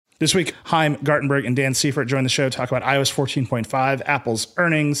This week, Chaim Gartenberg and Dan Seifert join the show to talk about iOS 14.5, Apple's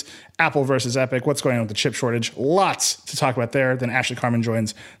earnings, Apple versus Epic, what's going on with the chip shortage. Lots to talk about there. Then Ashley Carman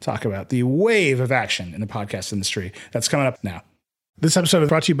joins to talk about the wave of action in the podcast industry. That's coming up now. This episode is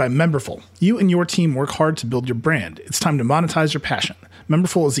brought to you by Memberful. You and your team work hard to build your brand. It's time to monetize your passion.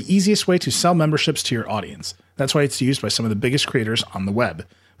 Memberful is the easiest way to sell memberships to your audience. That's why it's used by some of the biggest creators on the web.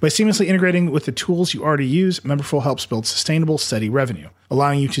 By seamlessly integrating with the tools you already use, Memberful helps build sustainable, steady revenue,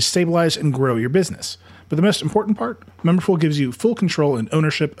 allowing you to stabilize and grow your business. But the most important part, Memberful gives you full control and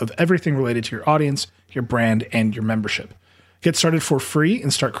ownership of everything related to your audience, your brand, and your membership. Get started for free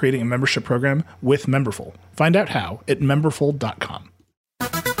and start creating a membership program with Memberful. Find out how at memberful.com.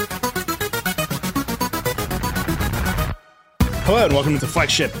 Hello and welcome to the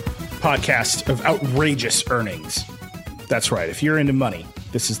flagship podcast of outrageous earnings. That's right. If you're into money,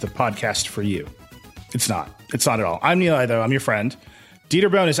 this is the podcast for you. It's not. It's not at all. I'm Neil, though. I'm your friend. Dieter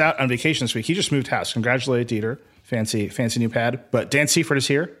Bohn is out on vacation this week. He just moved house. Congratulate, Dieter. Fancy new pad. But Dan Seifert is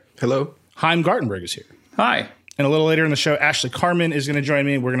here. Hello. Chaim Gartenberg is here. Hi. And a little later in the show, Ashley Carman is going to join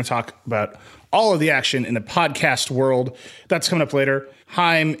me. We're going to talk about all of the action in the podcast world. That's coming up later.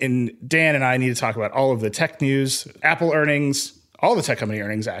 Chaim and Dan and I need to talk about all of the tech news, Apple earnings, all the tech company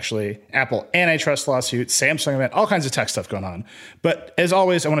earnings, actually, Apple antitrust lawsuit, Samsung event, all kinds of tech stuff going on. But as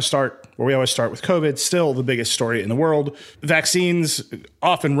always, I want to start where we always start with COVID, still the biggest story in the world. Vaccines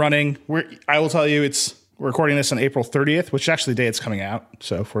off and running. I will tell you, we're recording this on April 30th, which is actually the day it's coming out.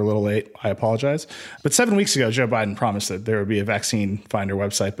 So if we're a little late, I apologize. But 7 weeks ago, Joe Biden promised that there would be a vaccine finder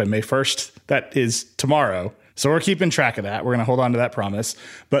website by May 1st. That is tomorrow. So we're keeping track of that. We're going to hold on to that promise.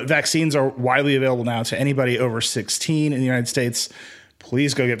 But vaccines are widely available now to anybody over 16 in the United States.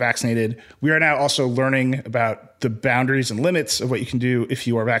 Please go get vaccinated. We are now also learning about the boundaries and limits of what you can do if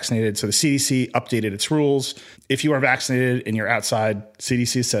you are vaccinated. So the CDC updated its rules. If you are vaccinated and you're outside,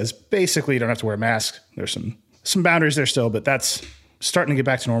 CDC says basically you don't have to wear a mask. There's some boundaries there still, but that's starting to get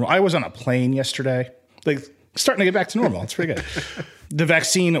back to normal. I was on a plane yesterday, starting to get back to normal. It's pretty good. The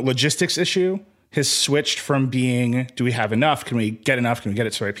vaccine logistics issue has switched from being, do we have enough? Can we get enough? Can we get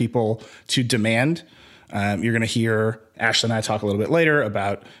it to the right people? To demand. You're going to hear Ashley and I talk a little bit later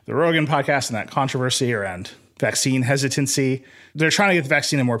about the Rogan podcast and that controversy around vaccine hesitancy. They're trying to get the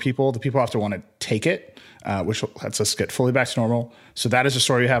vaccine to more people. The people have to want to take it, which lets us get fully back to normal. So that is a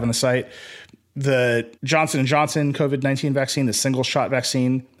story we have on the site. The Johnson & Johnson COVID-19 vaccine, the single shot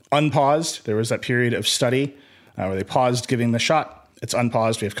vaccine, unpaused. There was that period of study where they paused giving the shot. It's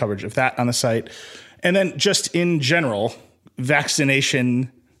unpaused. We have coverage of that on the site. And then just in general,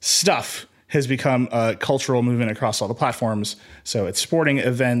 vaccination stuff has become a cultural movement across all the platforms. So it's sporting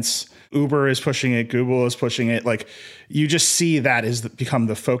events. Uber is pushing it. Google is pushing it. You just see that has become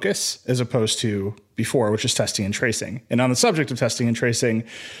the focus as opposed to before, which is testing and tracing. And on the subject of testing and tracing,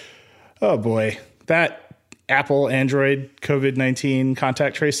 oh boy, that Apple, Android, COVID-19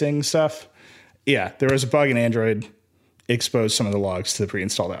 contact tracing stuff. Yeah, there was a bug in Android. Exposed some of the logs to the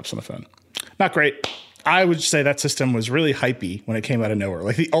pre-installed apps on the phone. Not great. I would say that system was really hypey when it came out of nowhere.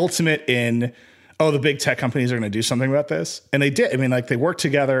 Like the ultimate in, the big tech companies are going to do something about this. And they did. I mean, they worked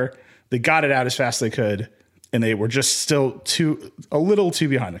together. They got it out as fast as they could. And they were just still a little too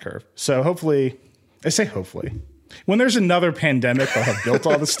behind the curve. So hopefully, when there's another pandemic, they'll have built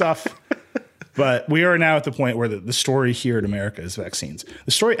all the stuff. But we are now at the point where the story here in America is vaccines.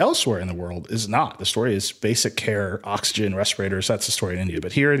 The story elsewhere in the world is not. The story is basic care, oxygen, respirators. That's the story in India.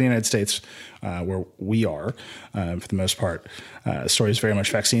 But here in the United States, where we are, for the most part, the story is very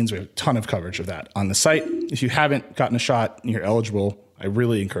much vaccines. We have a ton of coverage of that on the site. If you haven't gotten a shot and you're eligible, I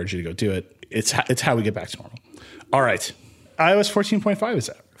really encourage you to go do it. It's how we get back to normal. All right. iOS 14.5 is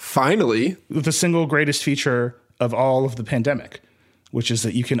out. Finally. The single greatest feature of all of the pandemic, which is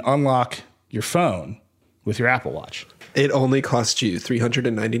that you can unlock your phone with your Apple Watch. It only costs you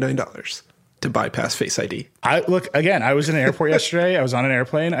 $399 to bypass Face ID. I was in an airport yesterday. I was on an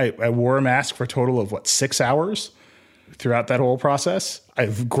airplane. I wore a mask for a total of 6 hours throughout that whole process.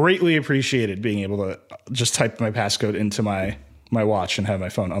 I've greatly appreciated being able to just type my passcode into my watch and have my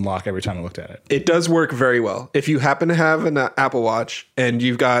phone unlock every time I looked at it. It does work very well. If you happen to have an Apple Watch and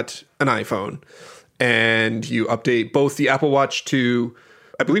you've got an iPhone and you update both the Apple Watch to,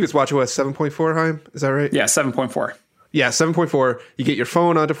 I believe it's watchOS 7.4, Chaim. Is that right? Yeah, 7.4. Yeah, 7.4. You get your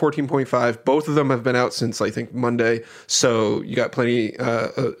phone onto 14.5. Both of them have been out since, I think, Monday. So you got plenty.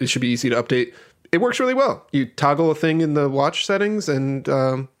 It should be easy to update. It works really well. You toggle a thing in the watch settings, and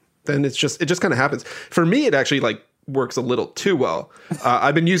then it just kind of happens. For me, it actually works a little too well.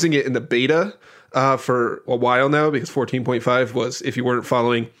 I've been using it in the beta for a while now, because 14.5 was, if you weren't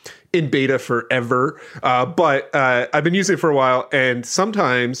following, in beta forever. But I've been using it for a while, and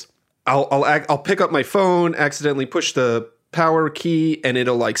sometimes I'll pick up my phone, accidentally push the power key, and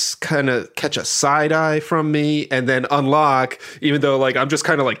it'll like kind of catch a side eye from me and then unlock, even though like I'm just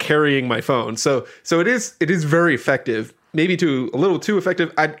kind of like carrying my phone. So it is very effective, maybe a little too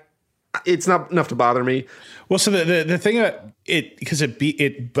effective. It's not enough to bother me. Well, so the thing about it, because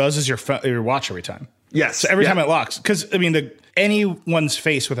it buzzes your watch every time. Yes. So every time it locks, because I mean, anyone's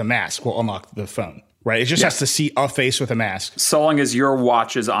face with a mask will unlock the phone, right? It just has to see a face with a mask. So long as your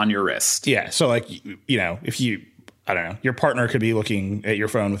watch is on your wrist. Yeah. So like, if you, I don't know, your partner could be looking at your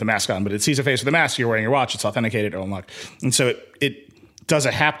phone with a mask on, but it sees a face with a mask, you're wearing your watch, it's authenticated, it'll unlock. And so it does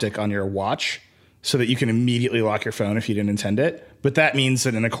a haptic on your watch so that you can immediately lock your phone if you didn't intend it. But that means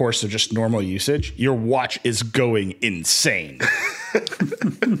that in the course of just normal usage, your watch is going insane.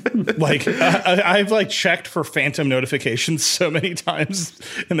 Like I've like checked for phantom notifications so many times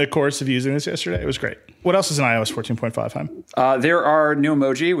in the course of using this yesterday. It was great. What else is in iOS 14.5, Haim? There are new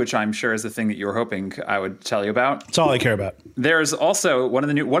emoji, which I'm sure is the thing that you were hoping I would tell you about. That's all I care about. There's also one of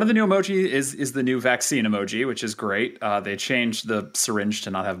the new emoji is the new vaccine emoji, which is great. They changed the syringe to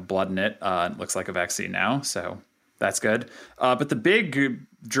not have blood in it. It looks like a vaccine now, so that's good. But the big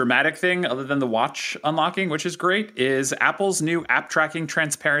dramatic thing, other than the watch unlocking, which is great, is Apple's new app tracking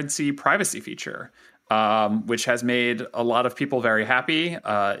transparency privacy feature, which has made a lot of people very happy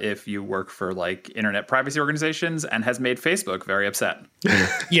if you work for like internet privacy organizations, and has made Facebook very upset.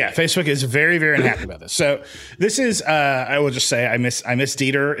 Yeah, Facebook is very, very unhappy about this. So this is, I will just say, I miss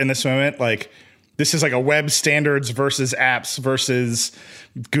Dieter in this moment. Like, this is like a web standards versus apps versus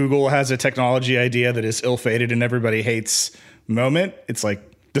Google has a technology idea that is ill-fated and everybody hates moment. It's like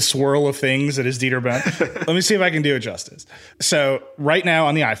the swirl of things that is Dieter Bohn. Let me see if I can do it justice. So right now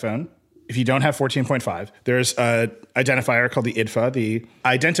on the iPhone, if you don't have 14.5, there's an identifier called the IDFA, the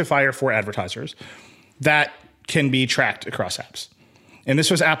identifier for advertisers, that can be tracked across apps. And this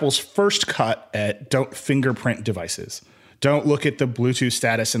was Apple's first cut at don't fingerprint devices. Don't look at the Bluetooth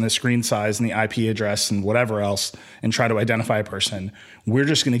status and the screen size and the IP address and whatever else and try to identify a person. We're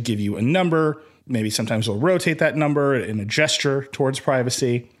just going to give you a number. Maybe sometimes we'll rotate that number in a gesture towards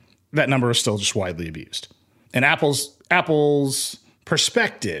privacy. That number is still just widely abused. And Apple's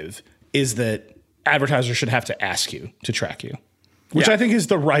perspective is that advertisers should have to ask you to track you, which I think is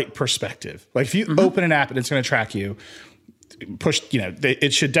the right perspective. Like if you open an app and it's going to track you,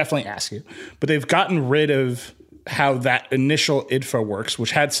 it should definitely ask you. But they've gotten rid of how that initial IDFA works, which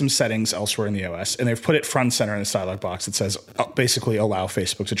had some settings elsewhere in the OS, and they've put it front and center in this dialog box that says basically allow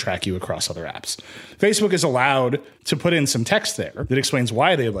Facebook to track you across other apps. Facebook is allowed to put in some text there that explains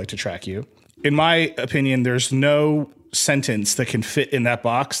why they would like to track you. In my opinion, there's no sentence that can fit in that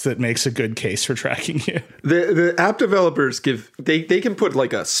box that makes a good case for tracking you. The app developers they can put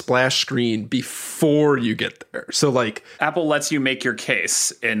like a splash screen before you get there. So like Apple lets you make your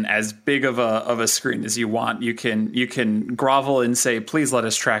case in as big of a screen as you want. You can grovel and say, please let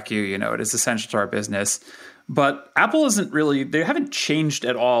us track you. You know, it is essential to our business. But Apple they haven't changed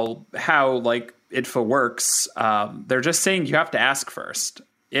at all how like IDFA works. They're just saying you have to ask first.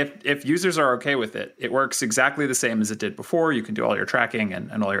 If users are okay with it, it works exactly the same as it did before. You can do all your tracking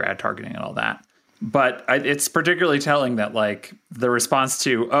and all your ad targeting and all that. But it's particularly telling that like the response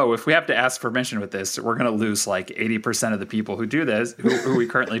to, if we have to ask permission with this, we're going to lose like 80% of the people who do this, who we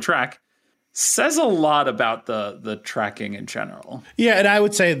currently track, says a lot about the tracking in general. Yeah, and I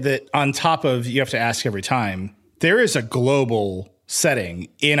would say that on top of you have to ask every time, there is a global setting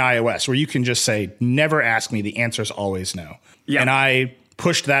in iOS where you can just say, never ask me. The answer is always no. Yeah. And I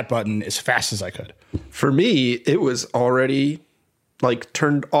pushed that button as fast as I could. For me, it was already like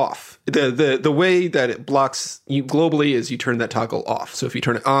turned off. The way that it blocks you globally is you turn that toggle off. So if you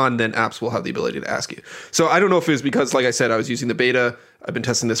turn it on, then apps will have the ability to ask you. So I don't know if it was because, like I said, I was using the beta. I've been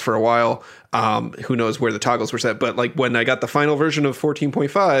testing this for a while. Who knows where the toggles were set? But like when I got the final version of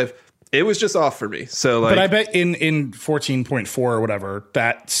 14.5, it was just off for me. So like, but I bet in 14.4 or whatever,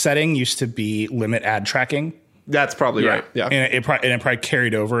 that setting used to be limit ad tracking. That's probably right. Yeah. And it probably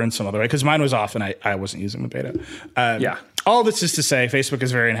carried over in some other way because mine was off and I wasn't using the beta. All this is to say Facebook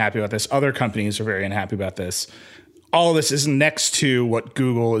is very unhappy about this. Other companies are very unhappy about this. All this is next to what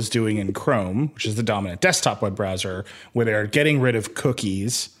Google is doing in Chrome, which is the dominant desktop web browser, where they're getting rid of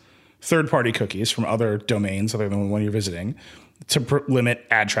cookies, third-party cookies from other domains other than the one you're visiting, to limit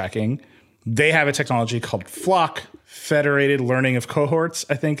ad tracking. They have a technology called FLoC, Federated Learning of Cohorts,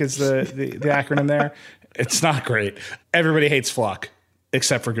 I think is the acronym there. It's not great. Everybody hates FLoC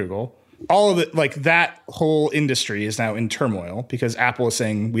except for Google. All of it, like that whole industry is now in turmoil because Apple is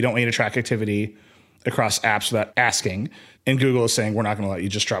saying we don't need to track activity. across apps without asking. And Google is saying, we're not going to let you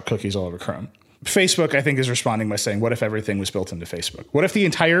just drop cookies all over Chrome. Facebook, I think, is responding by saying, what if everything was built into Facebook? What if the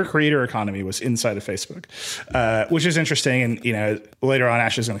entire creator economy was inside of Facebook? Which is interesting. And, you know, later on,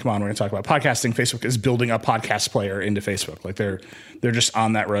 Ashley's going to come on. We're going to talk about podcasting. Facebook is building a podcast player into Facebook. Like they're just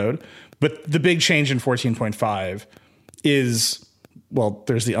on that road. But the big change in 14.5 is, well,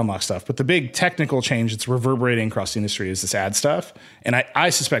 there's the unlock stuff. But the big technical change that's reverberating across the industry is this ad stuff. And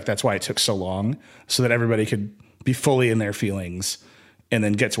I suspect that's why it took so long, so that everybody could be fully in their feelings and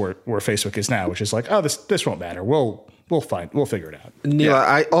then get to where Facebook is now, which is like, oh, this won't matter. We'll figure it out. Neil,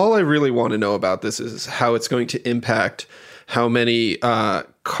 all I really want to know about this is how it's going to impact how many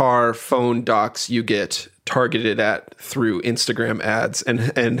car phone docks you get targeted at through Instagram ads,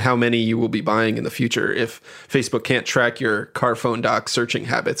 and how many you will be buying in the future if Facebook can't track your car phone dock searching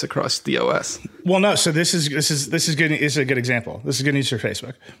habits across the OS. Well, no. So this is good. This is a good example. This is good news for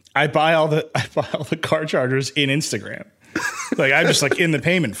Facebook. I buy all the car chargers in Instagram. Like I'm just like in the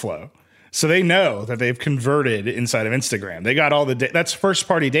payment flow. So they know that they've converted inside of Instagram. They got all the data. That's first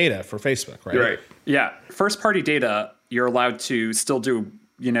party data for Facebook, right? Right. Yeah. First party data, you're allowed to still do,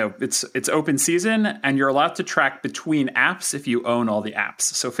 you know, it's open season, and you're allowed to track between apps if you own all the apps.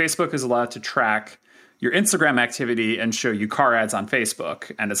 So Facebook is allowed to track your Instagram activity and show you car ads on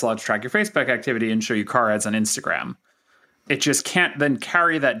Facebook, and it's allowed to track your Facebook activity and show you car ads on Instagram. It just can't then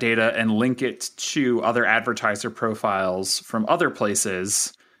carry that data and link it to other advertiser profiles from other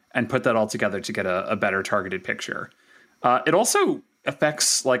places and put that all together to get a better targeted picture. It also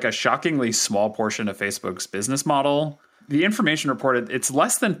affects like a shockingly small portion of Facebook's business model. The information reported it's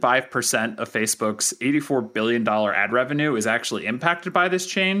less than 5% of Facebook's $84 billion ad revenue is actually impacted by this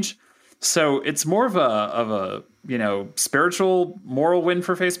change. So it's more of a you know, spiritual moral win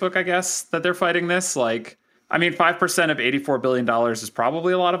for Facebook, I guess, that they're fighting this. Like, I mean, 5% of $84 billion is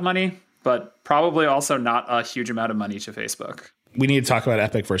probably a lot of money, but probably also not a huge amount of money to Facebook. We need to talk about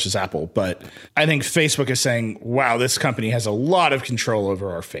Epic versus Apple, but I think Facebook is saying, wow, this company has a lot of control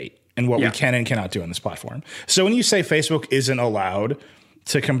over our fate and what we can and cannot do on this platform. So when you say Facebook isn't allowed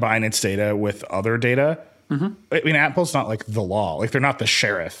to combine its data with other data, I mean, Apple's not like the law. Like they're not the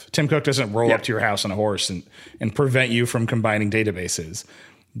sheriff. Tim Cook doesn't roll up to your house on a horse and prevent you from combining databases.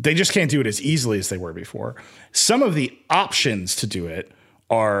 They just can't do it as easily as they were before. Some of the options to do it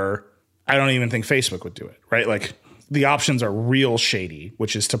are, I don't even think Facebook would do it, right? Like the options are real shady,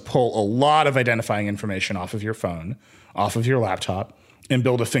 which is to pull a lot of identifying information off of your phone, off of your laptop, and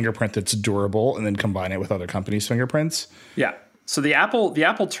build a fingerprint that's durable and then combine it with other companies' fingerprints. Yeah. So the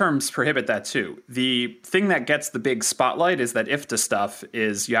Apple terms prohibit that too. The thing that gets the big spotlight is that IFTA stuff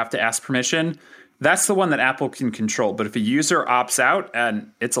is you have to ask permission. That's the one that Apple can control. But if a user opts out,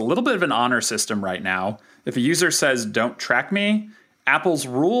 and it's a little bit of an honor system right now, if a user says, don't track me, Apple's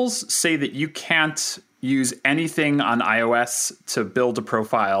rules say that you can't use anything on iOS to build a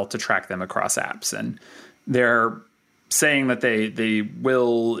profile to track them across apps. And they're saying that they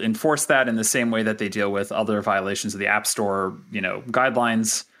will enforce that in the same way that they deal with other violations of the App Store, you know,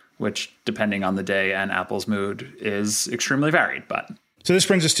 guidelines, which depending on the day and Apple's mood is extremely varied. But so this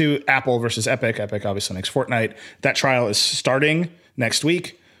brings us to Apple versus Epic. Epic obviously makes Fortnite. That trial is starting next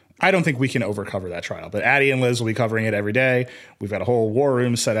week. I don't think we can overcover that trial, but Addie and Liz will be covering it every day. We've got a whole war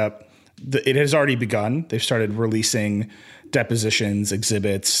room set up. It has already begun. They've started releasing depositions,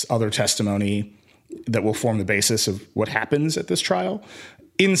 exhibits, other testimony that will form the basis of what happens at this trial.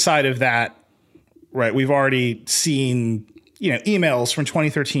 Inside of that, right, we've already seen, you know, emails from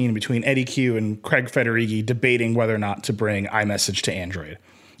 2013 between Eddie Q and Craig Federighi debating whether or not to bring iMessage to Android.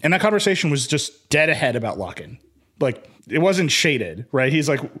 And that conversation was just dead ahead about lock-in. Like, it wasn't shaded, right? He's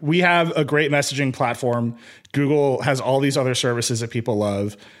like, we have a great messaging platform. Google has all these other services that people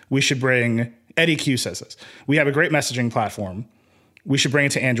love. We should bring, Eddie Q says this, we have a great messaging platform. We should bring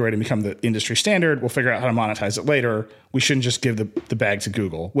it to Android and become the industry standard. We'll figure out how to monetize it later. We shouldn't just give the bag to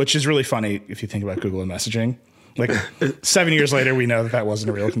Google, which is really funny if you think about Google and messaging. Like 7 years later, we know that wasn't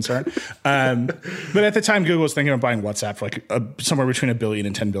a real concern. But at the time, Google was thinking of buying WhatsApp for like somewhere between $1 billion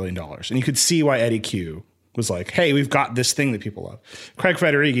and $10 billion. And you could see why Eddie Q was like, hey, we've got this thing that people love. Craig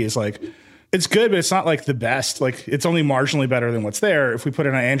Federighi is like, it's good, but it's not like the best. Like, it's only marginally better than what's there. If we put it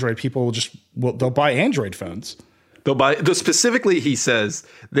on Android, people will they'll buy Android phones. Specifically, he says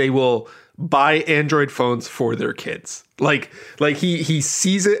they will buy Android phones for their kids. Like he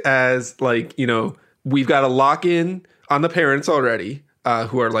sees it as like, you know, we've got a lock in on the parents already,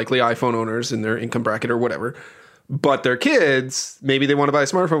 who are likely iPhone owners in their income bracket or whatever. But their kids, maybe they want to buy a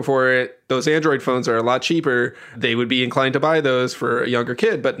smartphone for it. Those Android phones are a lot cheaper. They would be inclined to buy those for a younger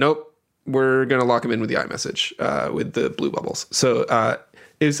kid. But nope, we're going to lock them in with the iMessage, with the blue bubbles. So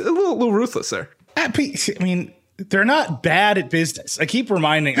it was a little ruthless there. I mean, they're not bad at business. I keep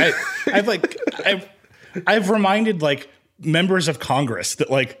reminding. I've reminded like members of Congress that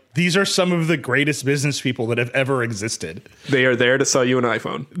like these are some of the greatest business people that have ever existed. They are there to sell you an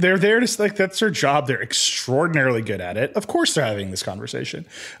iPhone. They're there to like that's their job. They're extraordinarily good at it. Of course, they're having this conversation.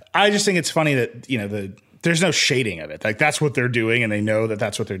 I just think it's funny that there's no shading of it. Like that's what they're doing, and they know that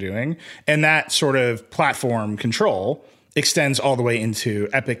that's what they're doing, and that sort of platform control extends all the way into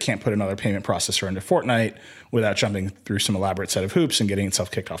Epic can't put another payment processor into Fortnite without jumping through some elaborate set of hoops and getting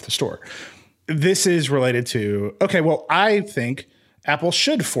itself kicked off the store. This is related to, okay, well, I think Apple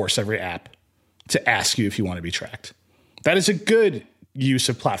should force every app to ask you if you want to be tracked. That is a good use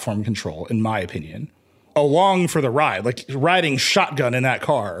of platform control, in my opinion. Along for the ride, like riding shotgun in that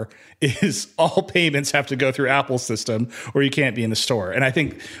car is all payments have to go through Apple's system or you can't be in the store. And I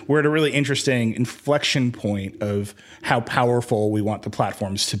think we're at a really interesting inflection point of how powerful we want the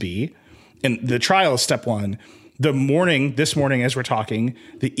platforms to be. And the trial is step one. This morning, as we're talking,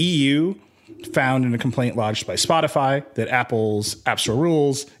 the EU found in a complaint lodged by Spotify that Apple's App Store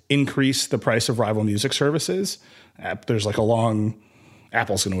rules increase the price of rival music services. There's like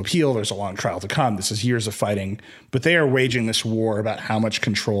Apple's going to appeal. There's a long trial to come. This is years of fighting, but they are waging this war about how much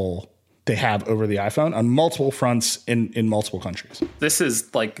control they have over the iPhone on multiple fronts in multiple countries. This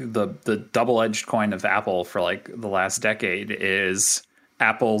is like the double-edged coin of Apple for like the last decade is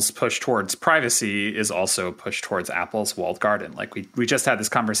Apple's push towards privacy is also push towards Apple's walled garden. Like we just had this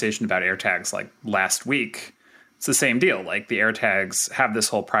conversation about AirTags like last week. It's the same deal. Like the AirTags have this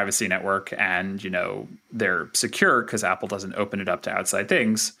whole privacy network and, they're secure because Apple doesn't open it up to outside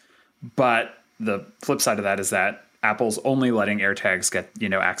things. But the flip side of that is that Apple's only letting AirTags get,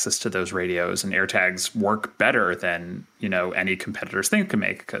 access to those radios, and AirTags work better than, any competitor's thing can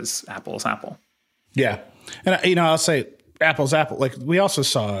make because Apple is Apple. Yeah. And, I'll say Apple's Apple. Like we also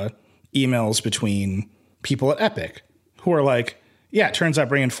saw emails between people at Epic who are like, yeah, it turns out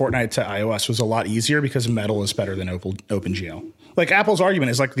bringing Fortnite to iOS was a lot easier because Metal is better than OpenGL. Like Apple's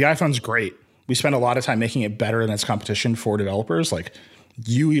argument is like the iPhone's great. We spend a lot of time making it better than its competition for developers. Like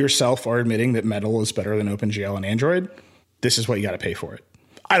you yourself are admitting that Metal is better than OpenGL and Android. This is what you got to pay for it.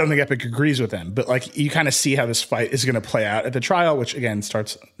 I don't think Epic agrees with them, but like you kind of see how this fight is going to play out at the trial, which again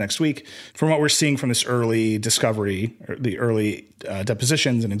starts next week. From what we're seeing from this early discovery, or the early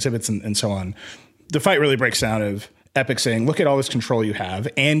depositions and exhibits and so on, the fight really breaks down of Epic saying, look at all this control you have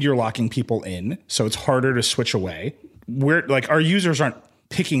and you're locking people in. So it's harder to switch away. We're like, our users aren't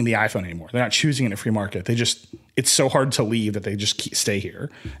picking the iPhone anymore. They're not choosing it in a free market. It's so hard to leave that they just stay here.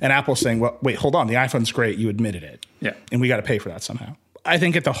 And Apple's saying, well, wait, hold on. The iPhone's great. You admitted it. Yeah. And we got to pay for that somehow. I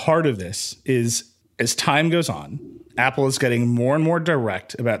think at the heart of this is as time goes on, Apple is getting more and more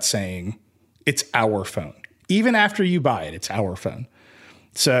direct about saying it's our phone. Even after you buy it, it's our phone.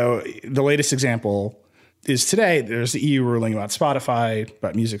 So the latest example is today, there's the EU ruling about Spotify,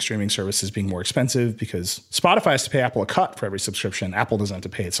 about music streaming services being more expensive because Spotify has to pay Apple a cut for every subscription. Apple doesn't have to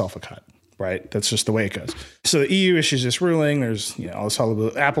pay itself a cut, right? That's just the way it goes. So the EU issues this ruling. There's all this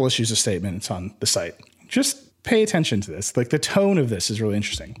hullabaloo. Apple issues a statement. It's on the site. Just pay attention to this. Like the tone of this is really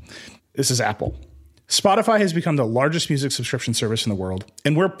interesting. This is Apple. Spotify has become the largest music subscription service in the world,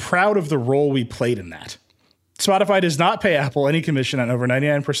 and we're proud of the role we played in that. Spotify does not pay Apple any commission on over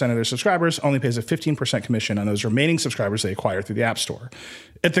 99% of their subscribers, only pays a 15% commission on those remaining subscribers they acquire through the App Store.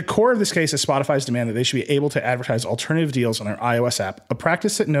 At the core of this case is Spotify's demand that they should be able to advertise alternative deals on their iOS app, a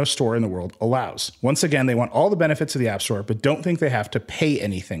practice that no store in the world allows. Once again, they want all the benefits of the App Store, but don't think they have to pay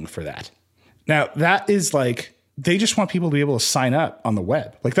anything for that. Now, that is like, they just want people to be able to sign up on the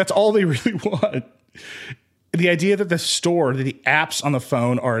web. Like, that's all they really want. The idea that the store, that the apps on the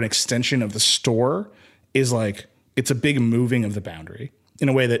phone are an extension of the store is like, it's a big moving of the boundary in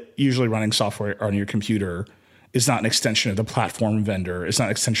a way that usually running software on your computer is not an extension of the platform vendor. It's not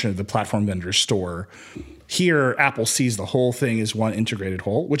an extension of the platform vendor's store. Here, Apple sees the whole thing as one integrated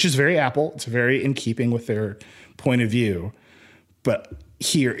whole, which is very Apple. It's very in keeping with their point of view. But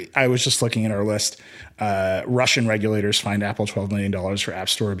here, I was just looking at our list. Russian regulators fined Apple $12 million for App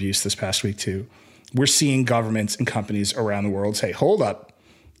Store abuse this past week, too. We're seeing governments and companies around the world say, hold up.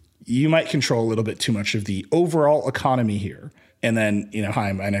 You might control a little bit too much of the overall economy here. And then,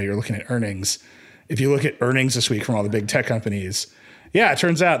 Chaim, I know you're looking at earnings. If you look at earnings this week from all the big tech companies, yeah, it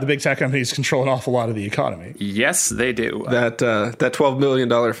turns out the big tech companies control an awful lot of the economy. Yes, they do. That $12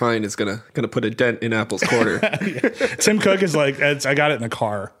 million fine is gonna put a dent in Apple's quarter. Yeah. Tim Cook is like, I got it in the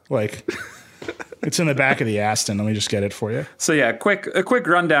car. Like, it's in the back of the Aston. Let me just get it for you. So yeah, a quick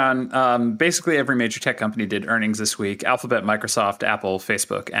rundown. Basically, every major tech company did earnings this week: Alphabet, Microsoft, Apple,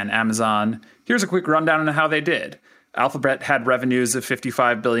 Facebook, and Amazon. Here's a quick rundown on how they did. Alphabet had revenues of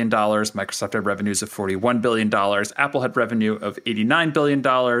 $55 billion. Microsoft had revenues of $41 billion. Apple had revenue of $89 billion.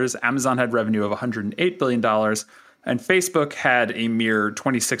 Amazon had revenue of $108 billion. And Facebook had a mere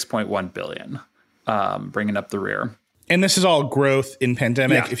 $26.1 billion, bringing up the rear. And this is all growth in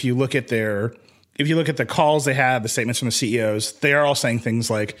pandemic. Yeah. If you look at the calls they had, the statements from the CEOs, they are all saying things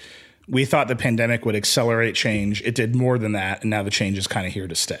like, we thought the pandemic would accelerate change. It did more than that. And now the change is kind of here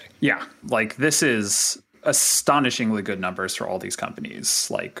to stay. Yeah. Like, this is astonishingly good numbers for all these companies,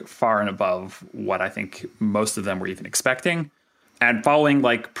 like far and above what I think most of them were even expecting. And following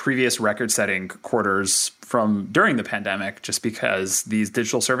like previous record-setting quarters from during the pandemic, just because these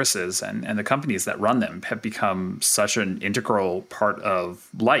digital services and the companies that run them have become such an integral part of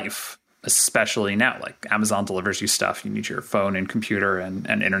life, especially now. Like, Amazon delivers you stuff. You need your phone and computer and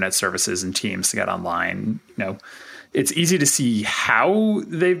internet services and Teams to get online. You know, it's easy to see how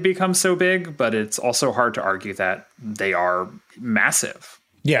they've become so big, but it's also hard to argue that they are massive.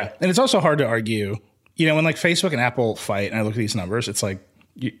 Yeah. And it's also hard to argue, you know, when like Facebook and Apple fight and I look at these numbers, it's like,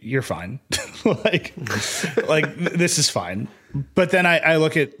 you're fine. like this is fine. But then I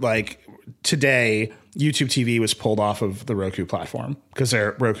look at like today, YouTube TV was pulled off of the Roku platform because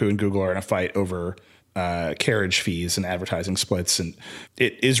Roku and Google are in a fight over carriage fees and advertising splits. And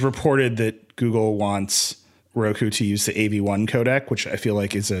it is reported that Google wants Roku to use the AV1 codec, which I feel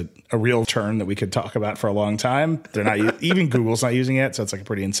like is a real term that we could talk about for a long time. They're not even Google's not using it, so it's like a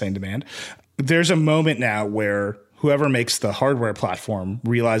pretty insane demand. There's a moment now where whoever makes the hardware platform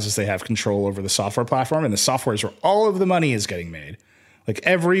realizes they have control over the software platform, and the software is where all of the money is getting made. Like,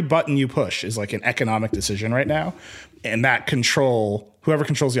 every button you push is like an economic decision right now, and that control, whoever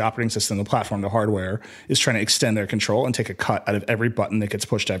controls the operating system, the platform, the hardware, is trying to extend their control and take a cut out of every button that gets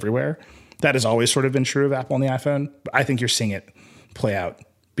pushed everywhere. That has always sort of been true of Apple on the iPhone, but I think you're seeing it play out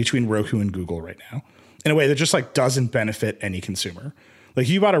between Roku and Google right now in a way that just like doesn't benefit any consumer. Like,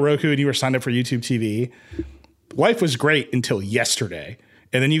 you bought a Roku and you were signed up for YouTube TV. Life was great until yesterday.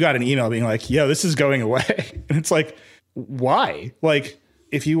 And then you got an email being like, yo, this is going away. And it's like, why? Like,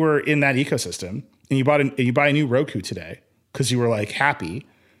 if you were in that ecosystem and you buy a new Roku today because you were like happy,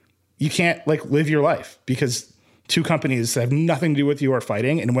 you can't like live your life because two companies that have nothing to do with you are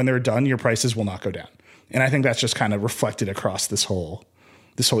fighting. And when they're done, your prices will not go down. And I think that's just kind of reflected across this whole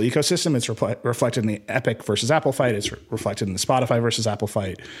ecosystem. It's reflected in the Epic versus Apple fight. It's reflected in the Spotify versus Apple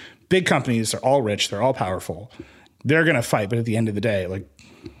fight. Big companies, they're all rich. They're all powerful. They're going to fight. But at the end of the day, like,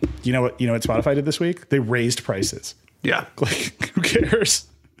 you know what Spotify did this week? They raised prices. Yeah. Like, who cares?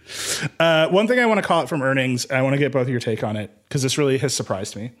 One thing I want to call it from earnings, I want to get both of your take on it because this really has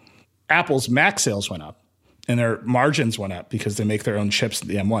surprised me. Apple's Mac sales went up and their margins went up because they make their own chips at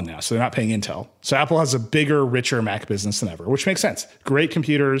the M1 now. So they're not paying Intel. So Apple has a bigger, richer Mac business than ever, which makes sense. Great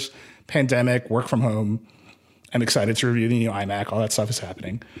computers, pandemic, work from home. I'm excited to review the new iMac. All that stuff is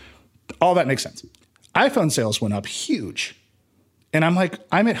happening. All that makes sense. iPhone sales went up huge. And I'm like,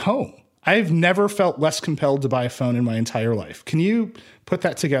 I'm at home. I've never felt less compelled to buy a phone in my entire life. Can you put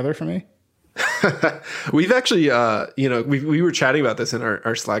that together for me? We've actually, we were chatting about this in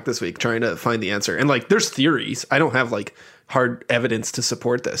our Slack this week, trying to find the answer. And like, there's theories. I don't have like hard evidence to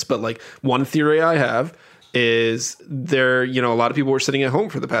support this, but like one theory I have is a lot of people were sitting at home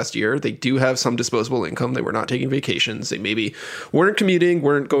for the past year. They do have some disposable income. They were not taking vacations. They maybe weren't commuting,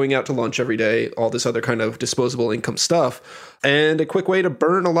 weren't going out to lunch every day, all this other kind of disposable income stuff. And a quick way to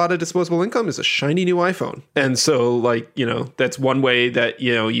burn a lot of disposable income is a shiny new iPhone. And so like, that's one way that,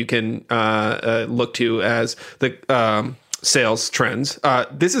 you can look to as the sales trends.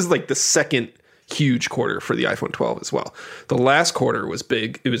 This is like the second huge quarter for the iPhone 12 as well. The last quarter was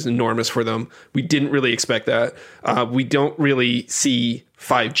big. It was enormous for them. We didn't really expect that. We don't really see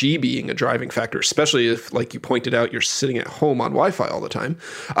 5G being a driving factor, especially if, like you pointed out, you're sitting at home on Wi-Fi all the time.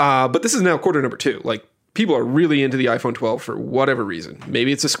 But this is now quarter number 2. Like, people are really into the iPhone 12 for whatever reason.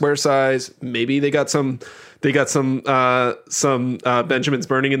 Maybe it's a square size. Maybe they got some Benjamins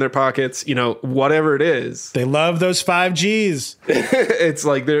burning in their pockets. Whatever it is, they love those 5Gs. It's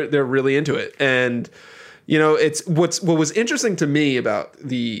like they're really into it. And it's what was interesting to me about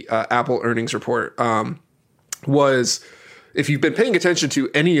the Apple earnings report was, if you've been paying attention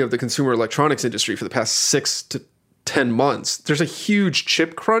to any of the consumer electronics industry for the past 6 to 10 months, there's a huge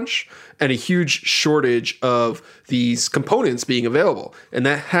chip crunch and a huge shortage of these components being available. And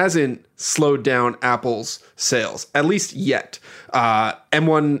that hasn't slowed down Apple's sales, at least yet.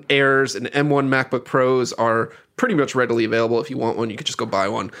 M1 Airs and M1 MacBook Pros are pretty much readily available. If you want one, you could just go buy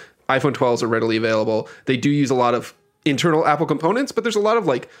one. iPhone 12s are readily available. They do use a lot of internal Apple components, but there's a lot of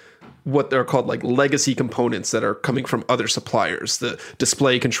like what they're called like legacy components that are coming from other suppliers, the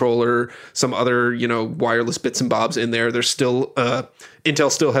display controller, some other, wireless bits and bobs in there. There's still, Intel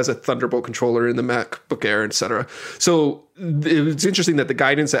still has a Thunderbolt controller in the MacBook Air, etc. So it's interesting that the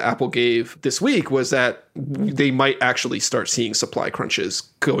guidance that Apple gave this week was that they might actually start seeing supply crunches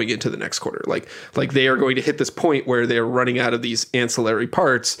going into the next quarter. Like they are going to hit this point where they're running out of these ancillary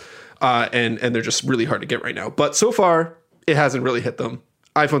parts, and they're just really hard to get right now. But so far, it hasn't really hit them.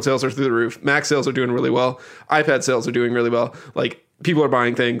 iPhone sales are through the roof. Mac sales are doing really well. iPad sales are doing really well. Like, people are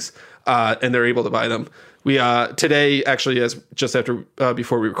buying things, and they're able to buy them. We today, actually,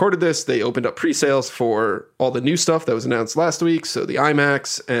 before we recorded this, they opened up pre-sales for all the new stuff that was announced last week. So the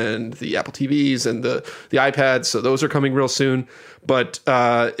iMacs and the Apple TVs and the iPads. So those are coming real soon. But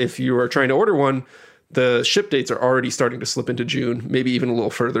if you are trying to order one, the ship dates are already starting to slip into June, maybe even a little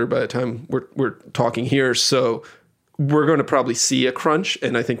further by the time we're talking here. So we're going to probably see a crunch.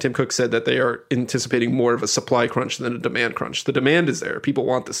 And I think Tim Cook said that they are anticipating more of a supply crunch than a demand crunch. The demand is there. People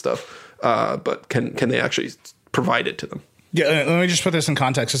want this stuff. But can they actually provide it to them? Yeah, let me just put this in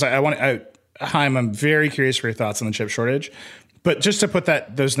context. Because Chaim, I'm very curious for your thoughts on the chip shortage. But just to put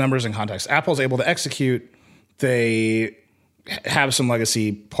those numbers in context, Apple's able to execute. They have some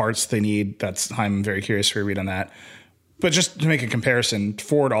legacy parts they need. I'm very curious for your read on that. But just to make a comparison,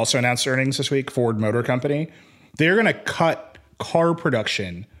 Ford also announced earnings this week, Ford Motor Company. They're going to cut car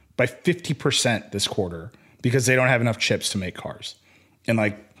production by 50% this quarter because they don't have enough chips to make cars. And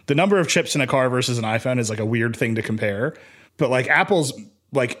like the number of chips in a car versus an iPhone is like a weird thing to compare. But like Apple's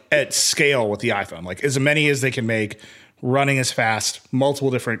like at scale with the iPhone, like as many as they can make, running as fast,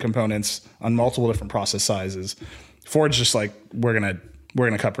 multiple different components on multiple different process sizes. Ford's just like, we're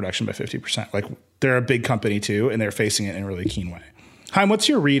gonna cut production by 50%. Like they're a big company too, and they're facing it in a really keen way. Chaim, what's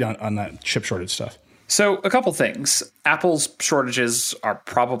your read on that chip shortage stuff? So a couple things. Apple's shortages are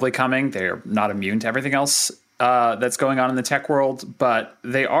probably coming. They're not immune to everything else that's going on in the tech world, but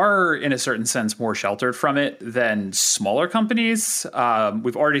they are, in a certain sense, more sheltered from it than smaller companies.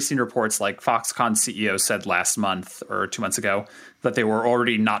 We've already seen reports like Foxconn CEO said last month or 2 months ago that they were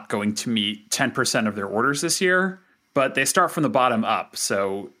already not going to meet 10% of their orders this year, but they start from the bottom up.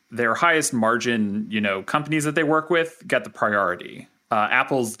 So their highest margin, companies that they work with get the priority.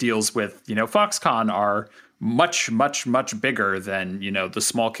 Apple's deals with, Foxconn are much, much, much bigger than, the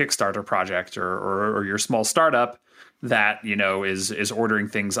small Kickstarter project or your small startup that, is ordering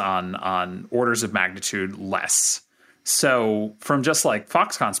things on orders of magnitude less. So from just like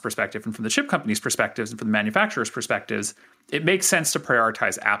Foxconn's perspective and from the chip company's perspectives and from the manufacturer's perspectives, it makes sense to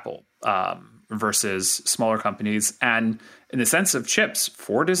prioritize Apple versus smaller companies. And in the sense of chips,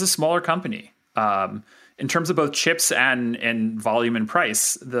 Ford is a smaller company. In terms of both chips and volume and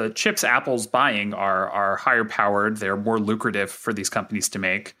price, the chips Apple's buying are higher powered. They're more lucrative for these companies to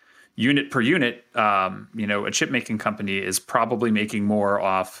make. Unit per unit, a chip making company is probably making more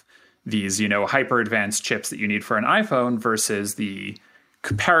off these, hyper advanced chips that you need for an iPhone versus the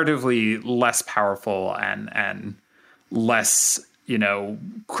comparatively less powerful and less,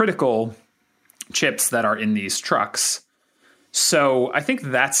 critical chips that are in these trucks. So I think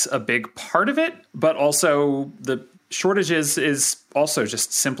that's a big part of it, but also the shortages is also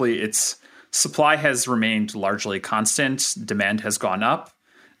just simply its supply has remained largely constant, demand has gone up,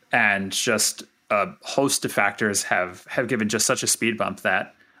 and just a host of factors have given just such a speed bump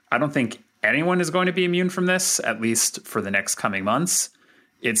that I don't think anyone is going to be immune from this, at least for the next coming months.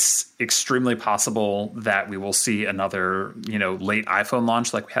 It's extremely possible that we will see another, late iPhone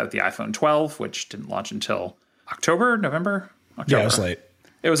launch like we had with the iPhone 12, which didn't launch until November. Yeah, it was late.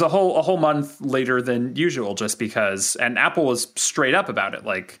 It was a whole month later than usual, just because, and Apple was straight up about it.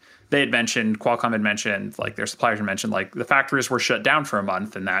 Like Qualcomm had mentioned, like their suppliers had mentioned, like the factories were shut down for a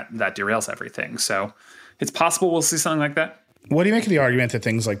month, and that derails everything. So it's possible we'll see something like that. What do you make of the argument that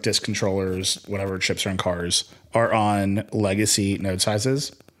things like disk controllers, whatever chips are in cars, are on legacy node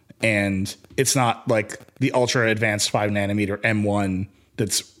sizes, and it's not like the ultra advanced 5 nanometer M1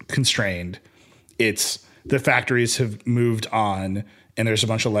 that's constrained? It's the factories have moved on, and there's a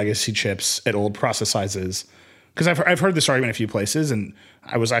bunch of legacy chips at old process sizes. Because I've heard this argument a few places, and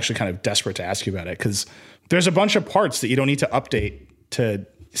I was actually kind of desperate to ask you about it, because there's a bunch of parts that you don't need to update to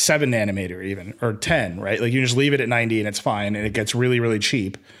 7 nanometer even, or 10, right? Like you just leave it at 90 and it's fine, and it gets really, really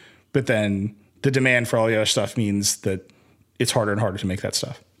cheap. But then the demand for all the other stuff means that it's harder and harder to make that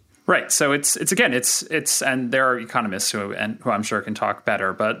stuff. Right. So it's and there are economists who I'm sure can talk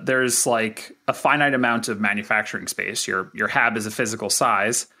better, but there's like a finite amount of manufacturing space. Your HAB is a physical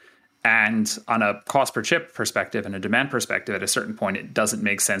size, And on a cost per chip perspective and a demand perspective, at a certain point, it doesn't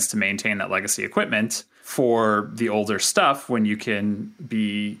make sense to maintain that legacy equipment for the older stuff when you can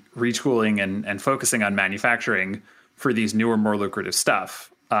be retooling and focusing on manufacturing for these newer, more lucrative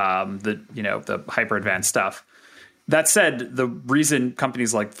stuff, the hyper advanced stuff. That said, the reason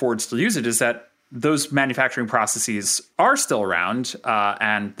companies like Ford still use it is that those manufacturing processes are still around,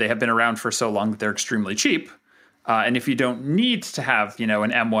 and they have been around for so long that they're extremely cheap. And if you don't need to have, an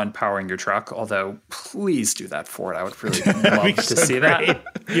M1 powering your truck, although please do that, Ford. I would really love to see that.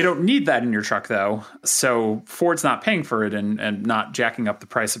 You don't need that in your truck, though. So Ford's not paying for it and not jacking up the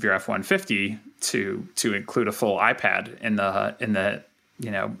price of your F-150 to include a full iPad in the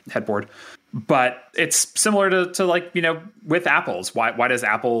headboard. But it's similar to with Apple's. Why was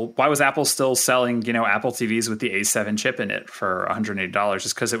Apple still selling, Apple TVs with the A7 chip in it for $180?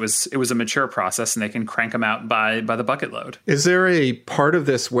 Just because it was a mature process and they can crank them out by the bucket load. Is there a part of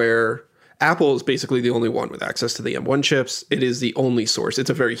this where Apple is basically the only one with access to the M1 chips? It is the only source. It's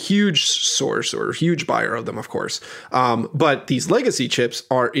a very huge source or huge buyer of them, of course. But these legacy chips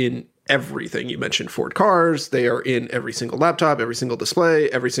are in everything. You mentioned Ford cars. They are in every single laptop, every single display,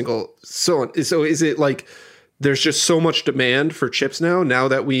 every single so on. So is it like there's just so much demand for chips now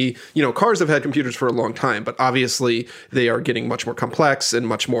that cars have had computers for a long time, but obviously they are getting much more complex and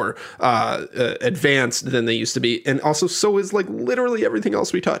much more advanced than they used to be. And also so is literally everything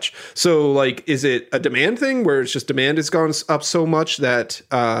else we touch. So is it a demand thing where it's just demand has gone up so much that,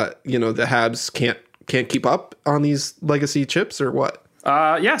 the Habs can't keep up on these legacy chips or what?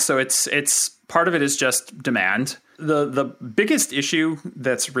 So it's part of it is just demand. The biggest issue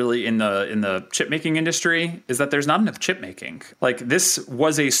that's really in the chip making industry is that there's not enough chip making. This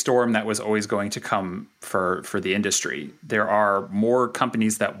was a storm that was always going to come for the industry. There are more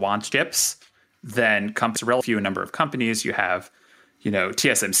companies that want chips than companies. A relatively few number of companies. You have,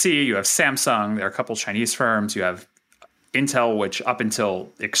 TSMC, you have Samsung, there are a couple Chinese firms, you have Intel, which up until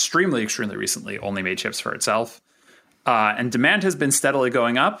extremely, extremely recently only made chips for itself. And demand has been steadily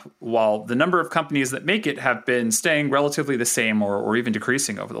going up, while the number of companies that make it have been staying relatively the same or even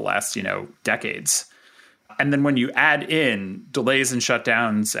decreasing over the last, decades. And then when you add in delays and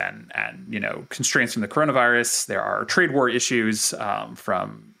shutdowns and constraints from the coronavirus, there are trade war issues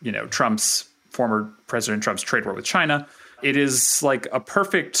from, former President Trump's trade war with China. It is like a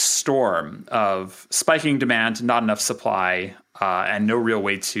perfect storm of spiking demand, not enough supply, and no real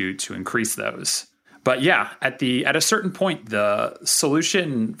way to increase those. But yeah, at a certain point, the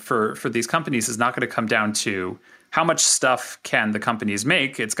solution for these companies is not going to come down to how much stuff can the companies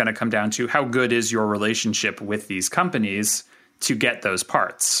make. It's going to come down to how good is your relationship with these companies to get those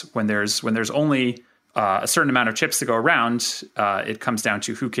parts. When there's only a certain amount of chips to go around, it comes down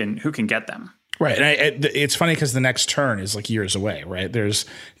to who can get them. Right. And it's funny because the next turn is years away, right? There's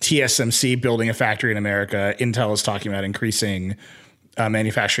TSMC building a factory in America. Intel is talking about increasing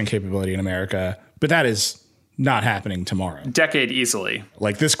manufacturing capability in America. But that is not happening tomorrow. Decade easily.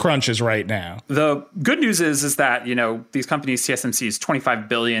 This crunch is right now. The good news is that, these companies, TSMC is $25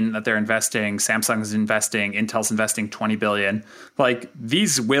 billion that they're investing. Samsung's investing. Intel's investing $20 billion.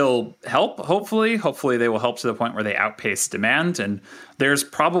 These will help, hopefully. Hopefully they will help to the point where they outpace demand. And there's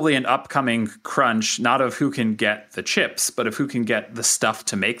probably an upcoming crunch, not of who can get the chips, but of who can get the stuff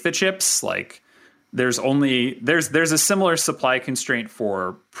to make the chips. There's a similar supply constraint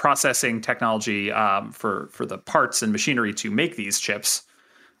for processing technology for the parts and machinery to make these chips.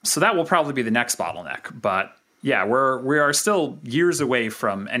 So that will probably be the next bottleneck. But yeah, we are still years away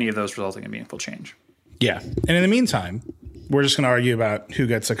from any of those resulting in meaningful change. Yeah. And in the meantime, we're just going to argue about who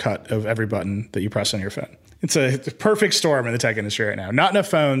gets a cut of every button that you press on your phone. It's a perfect storm in the tech industry right now. Not enough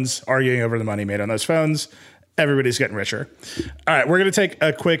phones, arguing over the money made on those phones. Everybody's getting richer. All right, we're going to take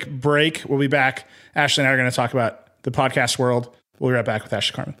a quick break. We'll be back. Ashley and I are going to talk about the podcast world. We'll be right back with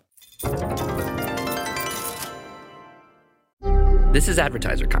Ashley Carmen. This is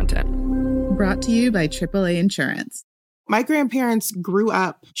advertiser content. Brought to you by AAA Insurance. My grandparents grew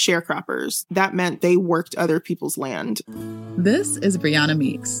up sharecroppers. That meant they worked other people's land. This is Brianna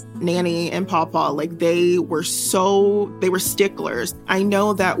Meeks. Nanny and Pawpaw, they were sticklers. I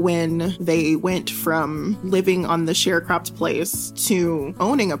know that when they went from living on the sharecropped place to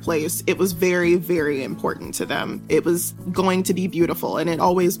owning a place, it was very, very important to them. It was going to be beautiful, and it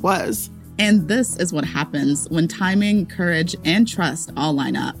always was. And this is what happens when timing, courage, and trust all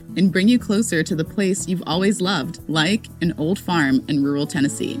line up and bring you closer to the place you've always loved, like an old farm in rural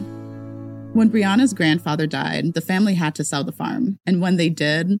Tennessee. When Brianna's grandfather died, the family had to sell the farm. And when they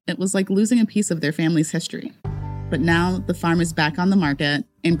did, it was like losing a piece of their family's history. But now the farm is back on the market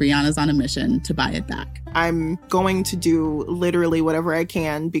and Brianna's on a mission to buy it back. I'm going to do literally whatever I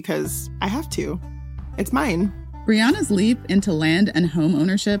can because I have to. It's mine. Brianna's leap into land and home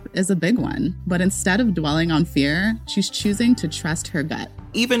ownership is a big one, but instead of dwelling on fear, she's choosing to trust her gut.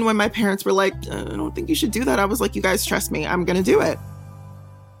 Even when my parents were like, I don't think you should do that, I was like, you guys trust me, I'm going to do it.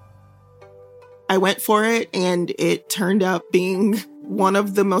 I went for it and it turned out being one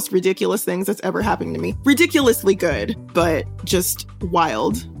of the most ridiculous things that's ever happened to me. Ridiculously good, but just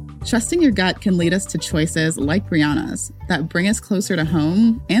wild. Trusting your gut can lead us to choices like Brianna's that bring us closer to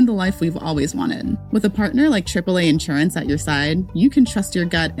home and the life we've always wanted. With a partner like AAA Insurance at your side, you can trust your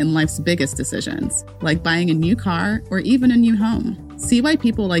gut in life's biggest decisions, like buying a new car or even a new home. See why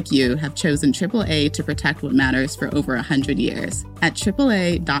people like you have chosen AAA to protect what matters for over 100 years at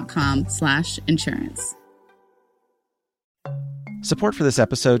AAA.com/insurance. Support for this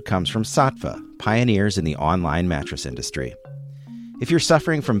episode comes from Saatva, pioneers in the online mattress industry. If you're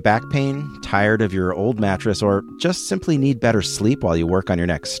suffering from back pain, tired of your old mattress, or just simply need better sleep while you work on your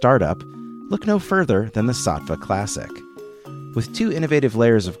next startup, look no further than the Saatva Classic. With 2 innovative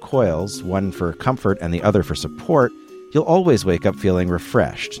layers of coils, one for comfort and the other for support, you'll always wake up feeling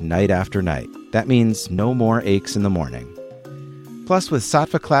refreshed night after night. That means no more aches in the morning. Plus, with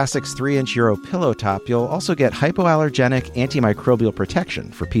Saatva Classic's 3-inch Euro pillow top, you'll also get hypoallergenic antimicrobial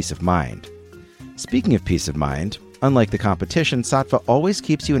protection for peace of mind. Speaking of peace of mind, unlike the competition, Saatva always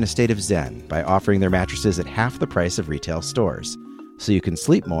keeps you in a state of zen by offering their mattresses at half the price of retail stores, so you can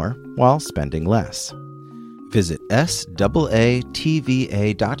sleep more while spending less. Visit SAATVA.com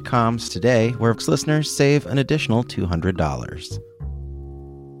today, where listeners save an additional $200.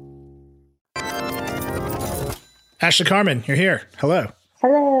 Ashley Carmen, you're here. Hello.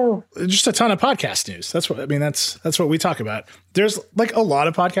 Hello. Just a ton of podcast news. That's what that's what we talk about. There's like a lot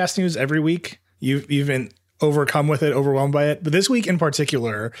of podcast news every week. You've been overcome with it, overwhelmed by it. But this week in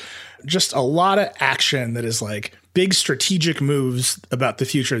particular, just a lot of action that is like big strategic moves about the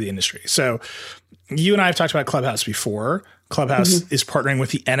future of the industry. So you and I have talked about Clubhouse before. Clubhouse is partnering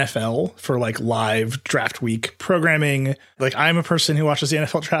with the NFL for like live draft week programming. Like I'm a person who watches the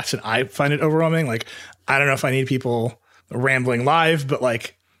NFL drafts and I find it overwhelming. Like, I don't know if I need people rambling live, but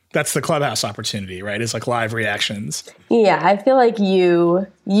like that's the Clubhouse opportunity, right? It's like live reactions. Yeah, I feel like you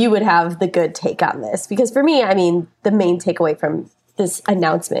would have the good take on this because for me, I mean, the main takeaway from this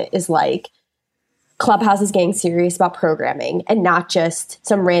announcement is like Clubhouse is getting serious about programming and not just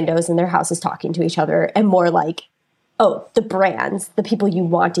some randos in their houses talking to each other and more like, oh, the brands, the people you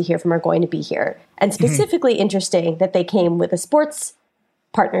want to hear from are going to be here. And specifically interesting that they came with a sports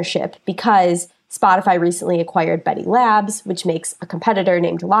partnership because Spotify recently acquired Betty Labs, which makes a competitor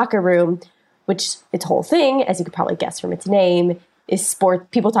named Locker Room, which its whole thing, as you could probably guess from its name, is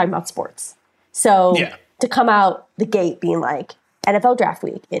sport. People talking about sports. So to come out the gate being like NFL Draft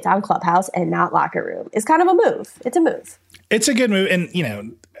Week, it's on Clubhouse and not Locker Room is kind of a move. It's a move. It's a good move. And, you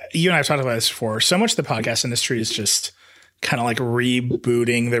know, you and I have talked about this before. So much of the podcast industry is just kind of like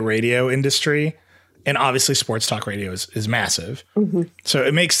rebooting the radio industry. And obviously sports talk radio is massive. So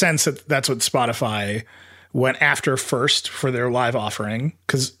it makes sense that that's what Spotify went after first for their live offering,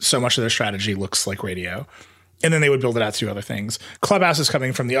 because so much of their strategy looks like radio. And then they would build it out to other things. Clubhouse is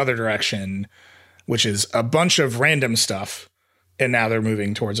coming from the other direction, which is a bunch of random stuff. And now they're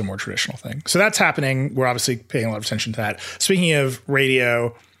moving towards a more traditional thing. So that's happening. We're obviously paying a lot of attention to that. Speaking of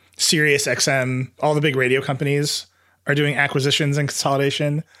radio, Sirius XM, all the big radio companies are doing acquisitions and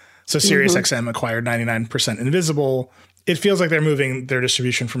consolidation. So Sirius XM acquired 99% Invisible. It feels like they're moving their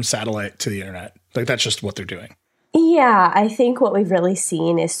distribution from satellite to the internet. Like that's just what they're doing. Yeah, I think what we've really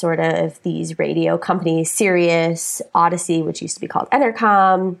seen is sort of these radio companies, Sirius, Odyssey, which used to be called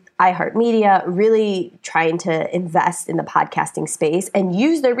Entercom, iHeartMedia, really trying to invest in the podcasting space and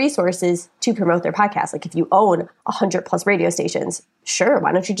use their resources to promote their podcasts. Like if you own 100 plus radio stations, sure,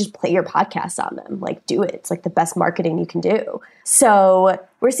 why don't you just play your podcasts on them? Like do it. It's like the best marketing you can do. So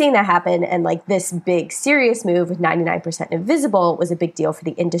we're seeing that happen. And like this big Sirius move with 99% Invisible was a big deal for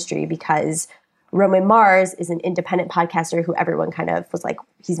the industry because Roman Mars is an independent podcaster who everyone kind of was like,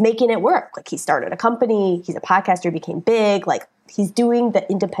 he's making it work. Like he started a company, he's a podcaster, became big, like he's doing the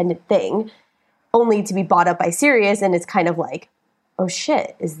independent thing only to be bought up by Sirius. And it's kind of like, oh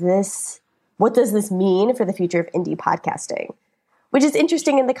shit, what does this mean for the future of indie podcasting? Which is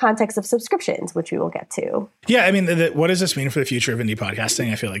interesting in the context of subscriptions, which we will get to. Yeah, I mean, what does this mean for the future of indie podcasting?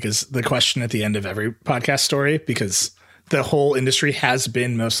 I feel like is the question at the end of every podcast story because the whole industry has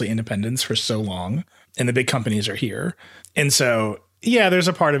been mostly independents for so long and the big companies are here. And so, yeah, there's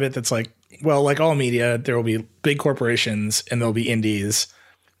a part of it that's like, well, like all media, there will be big corporations and there'll be indies.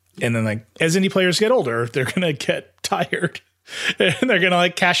 And then like as indie players get older, they're going to get tired and they're going to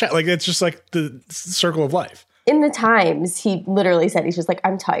like cash out. Like it's just like the circle of life. In the Times, he literally said, he's just like,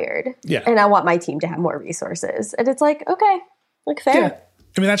 I'm tired. Yeah. And I want my team to have more resources. And it's like, okay, like fair. Yeah.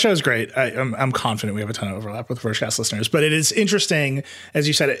 I mean, that show is great. I'm confident we have a ton of overlap with Firstcast listeners, but it is interesting. As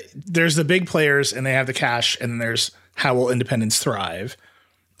you said, there's the big players and they have the cash, and then there's how will independents thrive.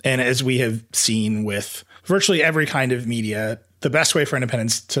 And as we have seen with virtually every kind of media, the best way for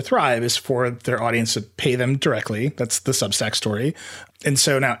independents to thrive is for their audience to pay them directly. That's the Substack story. And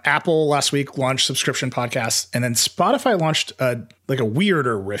so now Apple last week launched subscription podcasts, and then Spotify launched a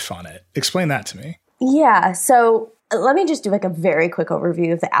weirder riff on it. Explain that to me. Yeah. So let me just do like a very quick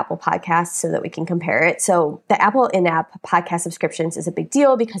overview of the Apple podcast so that we can compare it. So the Apple in-app podcast subscriptions is a big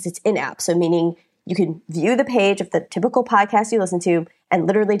deal because it's in-app. So meaning you can view the page of the typical podcast you listen to and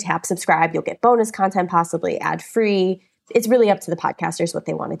literally tap subscribe. You'll get bonus content, possibly ad-free. It's really up to the podcasters what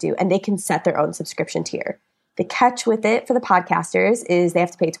they want to do, and they can set their own subscription tier. The catch with it for the podcasters is they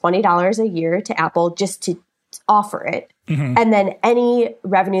have to pay $20 a year to Apple just to offer it. Mm-hmm. And then any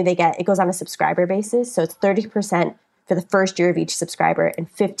revenue they get, it goes on a subscriber basis. So it's 30% for the first year of each subscriber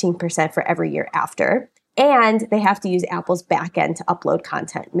and 15% for every year after. And they have to use Apple's backend to upload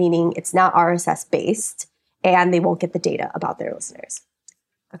content, meaning it's not RSS based and they won't get the data about their listeners.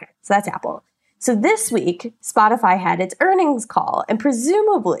 Okay, so that's Apple. So this week, Spotify had its earnings call, and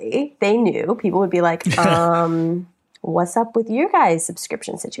presumably they knew people would be like, what's up with your guys'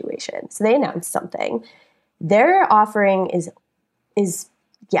 subscription situation? So they announced something. Their offering is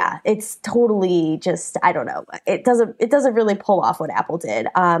it's totally just, I don't know. It doesn't really pull off what Apple did.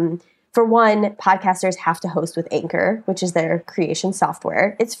 For one, podcasters have to host with Anchor, which is their creation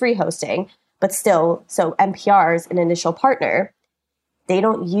software. It's free hosting, but still, so NPR is an initial partner. They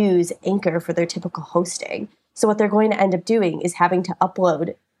don't use Anchor for their typical hosting. So what they're going to end up doing is having to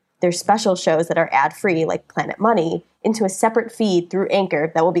upload their special shows that are ad-free, like Planet Money, into a separate feed through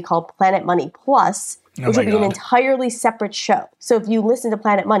Anchor that will be called Planet Money Plus, which will be an entirely separate show. So if you listen to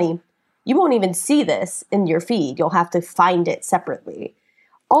Planet Money, you won't even see this in your feed. You'll have to find it separately.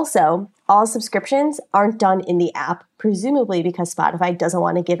 Also, all subscriptions aren't done in the app, presumably because Spotify doesn't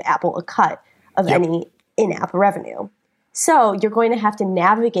want to give Apple a cut of any in-app revenue. So you're going to have to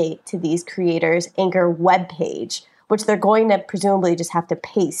navigate to these creators' Anchor webpage, which they're going to presumably just have to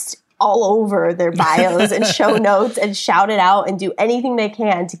paste all over their bios and show notes and shout it out and do anything they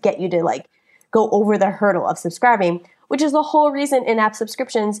can to get you to like go over the hurdle of subscribing, which is the whole reason in-app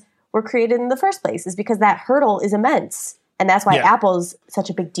subscriptions were created in the first place, is because that hurdle is immense. And that's why Apple's such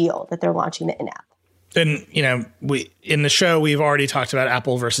a big deal that they're launching the in-app. And, you know, in the show, we've already talked about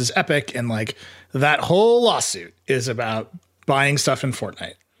Apple versus Epic, and like that whole lawsuit is about buying stuff in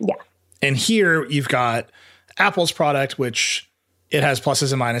Fortnite. Yeah. And here you've got Apple's product, which it has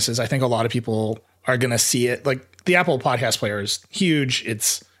pluses and minuses. I think a lot of people are going to see it. Like the Apple podcast player is huge.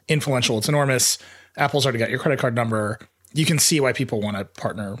 It's influential. It's enormous. Apple's already got your credit card number. You can see why people want to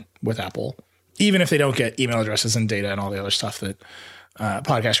partner with Apple, even if they don't get email addresses and data and all the other stuff that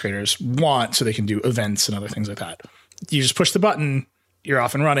podcast creators want, so they can do events and other things like that. You just push the button, you're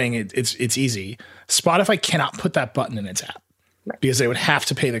off and running. It's easy. Spotify cannot put that button in its app because they would have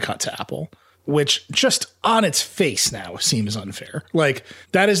to pay the cut to Apple, which just on its face now seems unfair. Like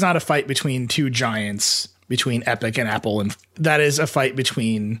that is not a fight between two giants, between Epic and Apple. And that is a fight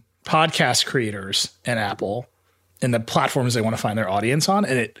between podcast creators and Apple and the platforms they want to find their audience on.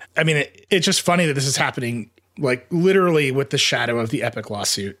 And it's just funny that this is happening like literally with the shadow of the Epic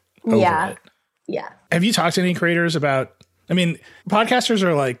lawsuit over it. Yeah. Have you talked to any creators about, podcasters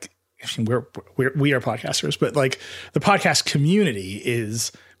are like, we are podcasters, but like the podcast community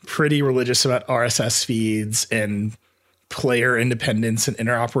is pretty religious about RSS feeds and player independence and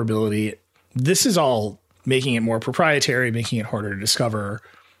interoperability. This is all making it more proprietary, making it harder to discover,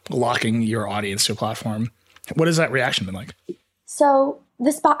 locking your audience to a platform. What has that reaction been like? So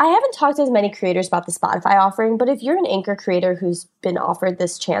I haven't talked to as many creators about the Spotify offering, but if you're an Anchor creator who's been offered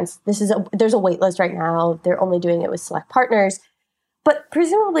this chance, there's a wait list right now. They're only doing it with select partners, but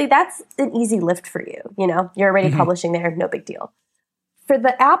presumably that's an easy lift for you. You know, you're already publishing there, no big deal. For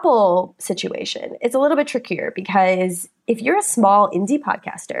the Apple situation, it's a little bit trickier because if you're a small indie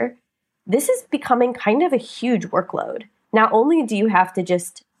podcaster, this is becoming kind of a huge workload. Not only do you have to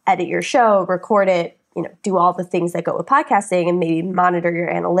just edit your show, record it, do all the things that go with podcasting and maybe monitor your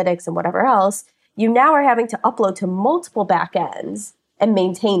analytics and whatever else, you now are having to upload to multiple backends and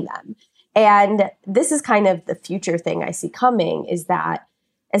maintain them. And this is kind of the future thing I see coming, is that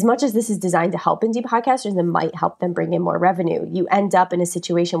as much as this is designed to help indie podcasters and might help them bring in more revenue, you end up in a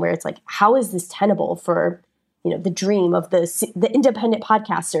situation where it's like, how is this tenable for the dream of the independent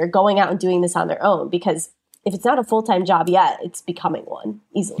podcaster going out and doing this on their own, because if it's not a full-time job yet, it's becoming one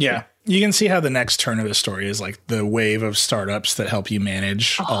easily. Yeah. You can see how the next turn of the story is like the wave of startups that help you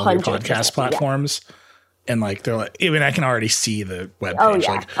manage all of your podcast platforms. Yeah. And like, they're like, even I can already see the webpage,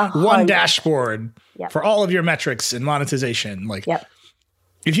 like one dashboard for all of your metrics and monetization. Like,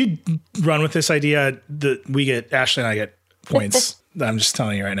 if you run with this idea, Ashley and I get points. I'm just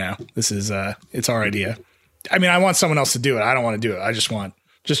telling you right now, this is, it's our idea. I mean, I want someone else to do it. I don't want to do it. I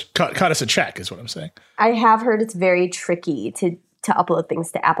just cut us a check is what I'm saying. I have heard it's very tricky to upload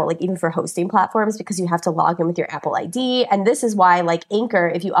things to Apple, like even for hosting platforms, because you have to log in with your Apple ID. And this is why, like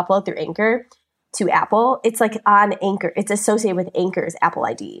Anchor, if you upload through Anchor to Apple, it's like on Anchor, it's associated with Anchor's Apple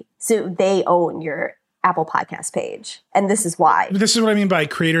ID. So they own your Apple podcast page. And this is why. This is what I mean by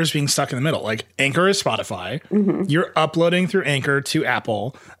creators being stuck in the middle. Like Anchor is Spotify. Mm-hmm. You're uploading through Anchor to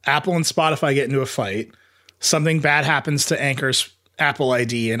Apple. Apple and Spotify get into a fight. Something bad happens to Anchor's Apple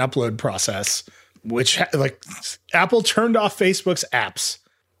ID and upload process, which like Apple turned off Facebook's apps.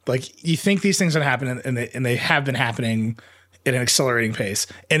 Like you think these things would happen, and they have been happening at an accelerating pace.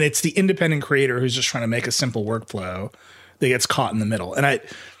 And it's the independent creator who's just trying to make a simple workflow that gets caught in the middle. And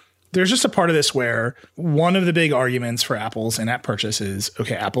there's just a part of this where one of the big arguments for Apple's in-app purchase is,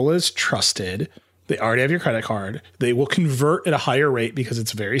 okay, Apple is trusted. They already have your credit card. They will convert at a higher rate because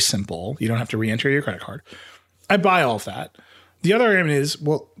it's very simple. You don't have to re-enter your credit card. I buy all of that. The other argument is,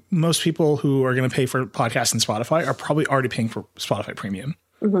 well, most people who are going to pay for podcasts in Spotify are probably already paying for Spotify Premium.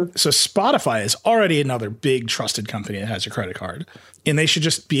 Mm-hmm. So Spotify is already another big trusted company that has your credit card. And they should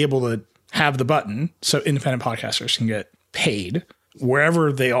just be able to have the button so independent podcasters can get paid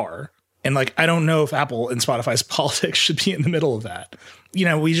wherever they are. And like, I don't know if Apple and Spotify's politics should be in the middle of that.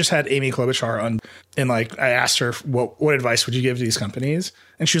 We just had Amy Klobuchar on, and like, I asked her, what advice would you give to these companies?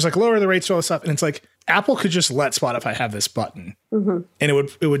 And she was like, lower the rates, all this stuff. And it's like, Apple could just let Spotify have this button, mm-hmm.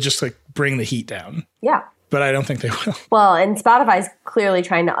 and it would just like bring the heat down. Yeah. But I don't think they will. Well, and Spotify's clearly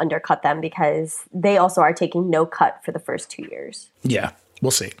trying to undercut them because they also are taking no cut for the first 2 years. Yeah,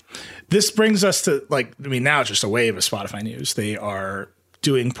 we'll see. This brings us to now it's just a wave of Spotify news. They are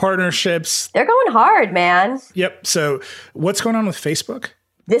doing partnerships. They're going hard, man. Yep. So what's going on with Facebook?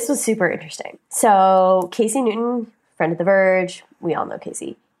 This was super interesting. So Casey Newton, friend of The Verge, we all know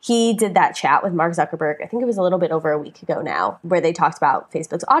Casey. He did that chat with Mark Zuckerberg, I think it was a little bit over a week ago now, where they talked about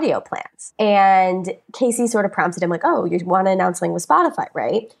Facebook's audio plans. And Casey sort of prompted him like, oh, you want to announce something with Spotify,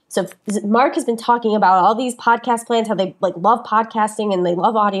 right? So Mark has been talking about all these podcast plans, how they like love podcasting and they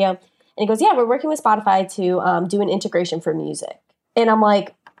love audio. And he goes, yeah, we're working with Spotify to do an integration for music. And I'm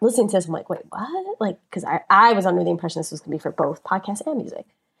like, listening to this, I'm like, wait, what? Like, because I was under the impression this was going to be for both podcasts and music.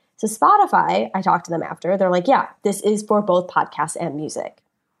 So Spotify, I talked to them after. They're like, yeah, this is for both podcasts and music.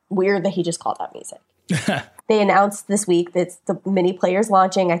 Weird that he just called out music. They announced this week that the mini player's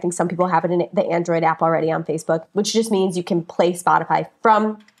launching. I think some people have it in the Android app already on Facebook, which just means you can play Spotify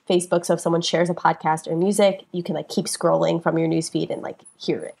from Facebook. So if someone shares a podcast or music, you can like keep scrolling from your newsfeed and like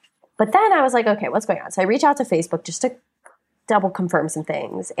hear it. But then I was like, okay, what's going on? So I reach out to Facebook just to double confirm some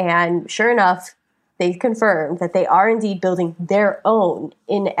things. And sure enough, they confirmed that they are indeed building their own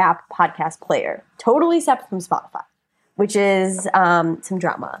in-app podcast player, totally separate from Spotify, which is some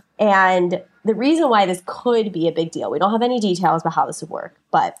drama. And the reason why this could be a big deal, we don't have any details about how this would work,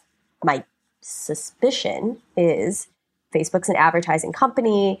 but my suspicion is Facebook's an advertising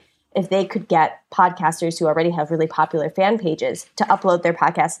company. If they could get podcasters who already have really popular fan pages to upload their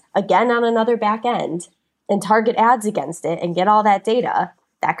podcasts again on another back end and target ads against it and get all that data,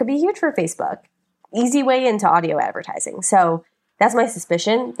 that could be huge for Facebook. Easy way into audio advertising. So that's my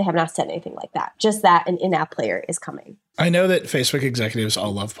suspicion. They have not said anything like that. Just that an in-app player is coming. I know that Facebook executives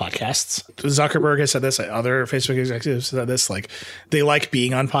all love podcasts. Zuckerberg has said this. Other Facebook executives said this. Like, they like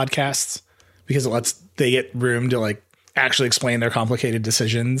being on podcasts because they get room to like actually explain their complicated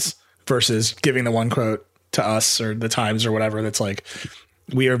decisions versus giving the one quote to us or the Times or whatever that's like,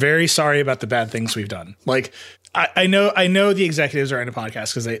 we are very sorry about the bad things we've done. Like, I know the executives are into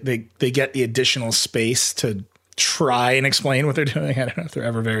podcasts because they get the additional space to try and explain what they're doing. I don't know if they're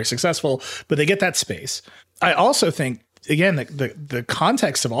ever very successful, but they get that space. I also think, again, the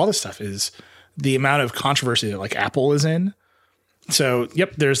context of all this stuff is the amount of controversy that like Apple is in. So,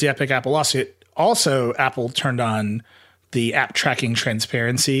 yep, there's the Epic Apple lawsuit. Also, Apple turned on the app tracking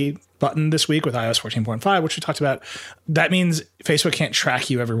transparency button this week with iOS 14.5, which we talked about. That means Facebook can't track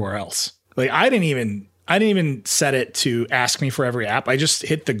you everywhere else. Like, I didn't even set it to ask me for every app. I just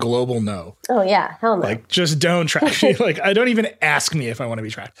hit the global no. Oh yeah, hell no. Like, just don't track me. Like, I don't even ask me if I want to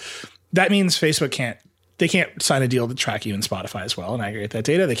be tracked. That means Facebook can't They can't sign a deal to track you in Spotify as well and aggregate that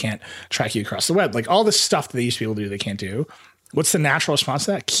data. They can't track you across the web. Like all this stuff that they used to be able to do, they can't do. What's the natural response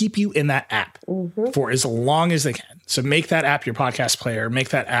to that? Keep you in that app for as long as they can. So make that app your podcast player, make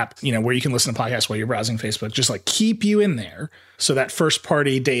that app, where you can listen to podcasts while you're browsing Facebook, just like keep you in there. So that first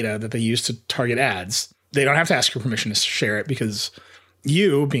party data that they use to target ads, they don't have to ask your permission to share it because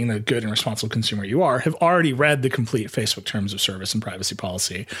you, being the good and responsible consumer you are, have already read the complete Facebook terms of service and privacy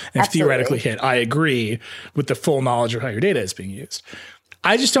policy. And have theoretically hit, I agree with the full knowledge of how your data is being used.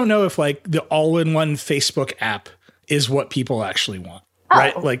 I just don't know if like the all-in-one Facebook app is what people actually want,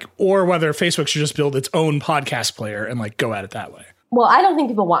 right? Like, or whether Facebook should just build its own podcast player and like go at it that way. Well, I don't think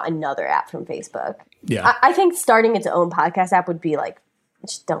people want another app from Facebook. Yeah. I think starting its own podcast app would be like,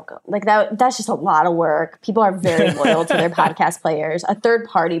 just don't go. Like that's just a lot of work. People are very loyal to their podcast players. A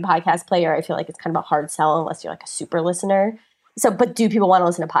third-party podcast player, I feel like it's kind of a hard sell unless you're like a super listener. So, but do people want to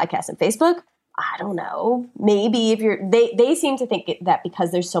listen to podcasts on Facebook? I don't know. Maybe if they seem to think that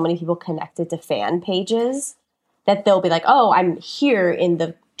because there's so many people connected to fan pages, that they'll be like, oh, I'm here in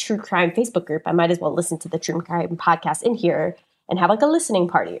the true crime Facebook group. I might as well listen to the true crime podcast in here and have like a listening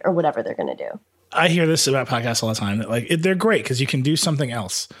party or whatever they're going to do. I hear this about podcasts all the time that like they're great because you can do something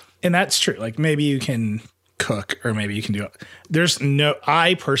else. And that's true. Like maybe you can cook or maybe you can do it.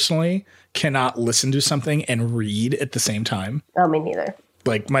 I personally cannot listen to something and read at the same time. Oh, me neither.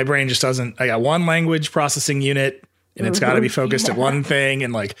 Like my brain just doesn't, I got one language processing unit and it's got to be focused at one thing.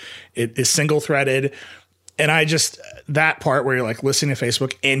 And like it is single threaded. And that part where you're like listening to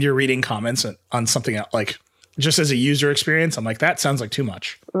Facebook and you're reading comments on something else, like just as a user experience, I'm like, that sounds like too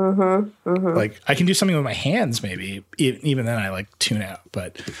much. Like I can do something with my hands, maybe. Even then I like tune out,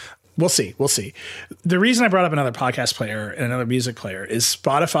 but we'll see. We'll see. The reason I brought up another podcast player and another music player is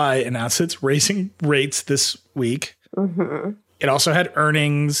Spotify announced it's raising rates this week. It also had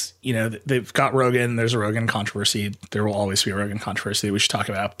earnings. They've got Rogan. There's a Rogan controversy. There will always be a Rogan controversy that we should talk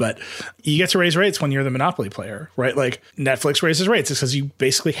about. But you get to raise rates when you're the monopoly player, right? Like Netflix raises rates. It's because you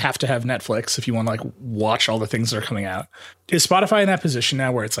basically have to have Netflix if you want to like watch all the things that are coming out. Is Spotify in that position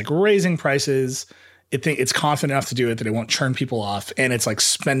now where it's like raising prices? It's confident enough to do it that it won't churn people off. And it's like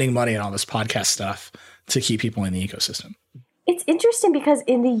spending money on all this podcast stuff to keep people in the ecosystem. It's interesting because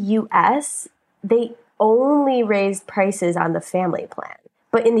in the US, they only raised prices on the family plan.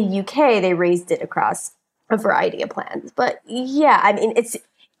 But in the UK, they raised it across a variety of plans. But yeah, I mean,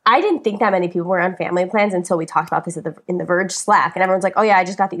 I didn't think that many people were on family plans until we talked about this in the Verge Slack. And everyone's like, oh yeah, I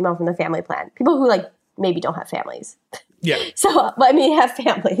just got the email from the family plan. People who like maybe don't have families. Yeah. So, I mean, have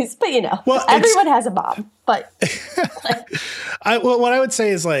families, but everyone has a mom. But what I would say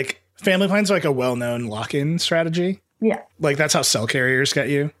is like family plans are like a well-known lock-in strategy. Yeah. Like that's how cell carriers get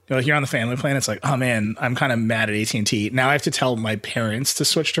you. You're on the family plan. It's like, oh man, I'm kind of mad at AT&T. Now I have to tell my parents to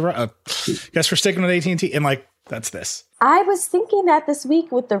switch to, guess we're sticking with AT&T. And like, that's this. I was thinking that this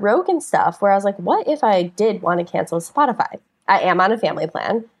week with the Rogan stuff where I was like, what if I did want to cancel Spotify? I am on a family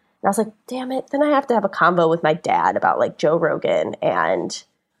plan. And I was like, damn it. Then I have to have a convo with my dad about like Joe Rogan. And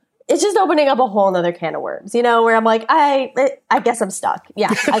it's just opening up a whole nother can of worms, where I'm like, I guess I'm stuck.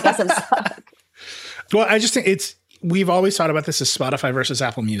 Yeah, I guess I'm stuck. Well, I just think we've always thought about this as Spotify versus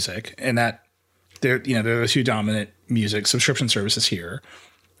Apple Music, and that they're the two dominant music subscription services here.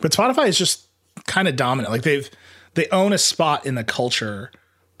 But Spotify is just kind of dominant. Like they own a spot in the culture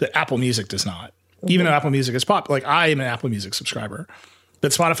that Apple Music does not. Even though Apple Music is pop, like I am an Apple Music subscriber,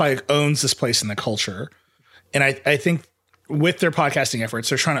 but Spotify owns this place in the culture. And I think with their podcasting efforts,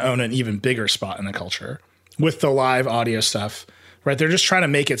 they're trying to own an even bigger spot in the culture with the live audio stuff, right? They're just trying to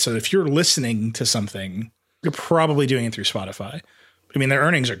make it so that if you're listening to something, you're probably doing it through Spotify. I mean, their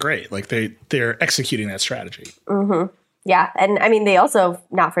earnings are great. Like they're executing that strategy. Yeah. And I mean, they also,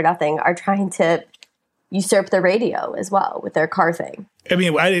 not for nothing, are trying to usurp the radio as well with their car thing. I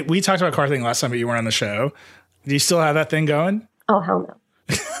mean, we talked about car thing last time, but you weren't on the show. Do you still have that thing going? Oh, hell no.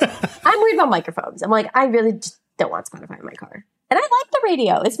 I'm worried about microphones. I'm like, I really just don't want Spotify in my car. And I like the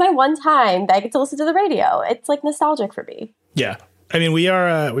radio. It's my one time that I get to listen to the radio. It's like nostalgic for me. Yeah. I mean, we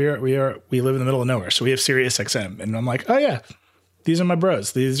live in the middle of nowhere, so we have Sirius XM, and I'm like, oh yeah, these are my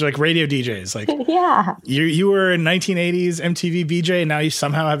bros. These are like radio DJs. Like, yeah, you were in 1980s MTV VJ, and now you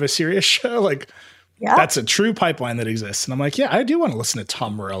somehow have a Sirius show. Like, yeah, that's a true pipeline that exists. And I'm like, yeah, I do want to listen to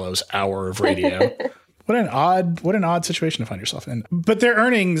Tom Morello's hour of radio. What an odd situation to find yourself in. But their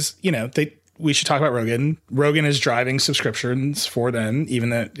earnings, we should talk about Rogan. Rogan is driving subscriptions for them, even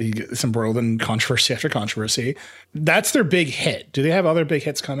that he gets embroiled in controversy after controversy. That's their big hit. Do they have other big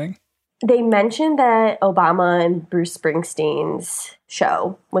hits coming? They mentioned that Obama and Bruce Springsteen's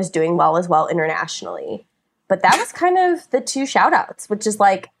show was doing well as well internationally. But that was kind of the two shout outs, which is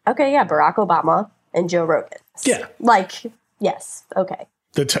like, okay, yeah, Barack Obama and Joe Rogan. Yeah. Like, yes. Okay.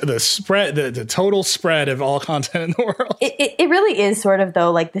 The spread, the total spread of all content in the world. It really is sort of, though,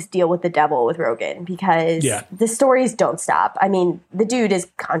 like this deal with the devil with Rogan, because the stories don't stop. I mean, the dude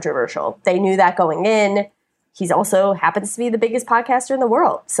is controversial. They knew that going in. He's also happens to be the biggest podcaster in the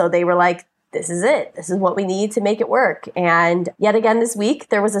world. So they were like, this is it. This is what we need to make it work. And yet again this week,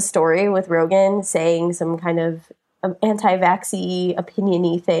 there was a story with Rogan saying some kind of anti-vaxxy,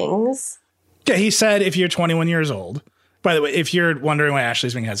 opinion-y things. Yeah, he said if you're 21 years old. By the way, if you're wondering why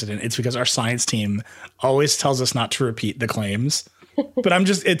Ashley's being hesitant, it's because our science team always tells us not to repeat the claims. But I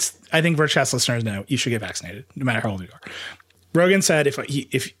think Vergecast listeners know you should get vaccinated, no matter how old you are. Rogan said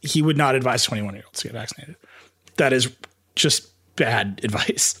if he would not advise 21-year-olds to get vaccinated. That is just bad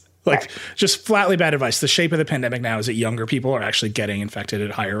advice. Like, just flatly bad advice. The shape of the pandemic now is that younger people are actually getting infected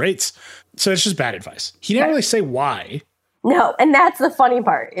at higher rates. So it's just bad advice. He didn't really say why. No, and that's the funny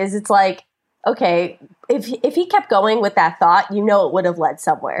part, is it's like, okay, if he kept going with that thought, it would have led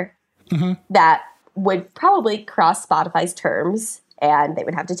somewhere that would probably cross Spotify's terms, and they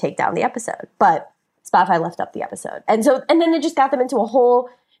would have to take down the episode. But Spotify left up the episode. And then it just got them into a whole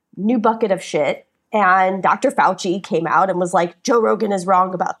new bucket of shit. And Dr. Fauci came out and was like, Joe Rogan is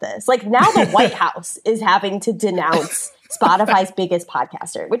wrong about this. Like, now the White House is having to denounce Spotify's biggest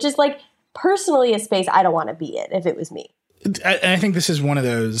podcaster, which is, like, personally a space I don't want to be in if it was me. I think this is one of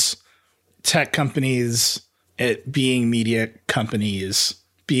those tech companies, being media companies,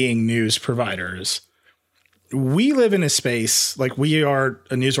 being news providers. We live in a space, like, we are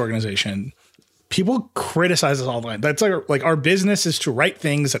a news organization. People criticize us all the time. That's like our business is to write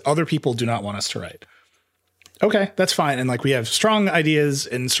things that other people do not want us to write. Okay, that's fine. And like, we have strong ideas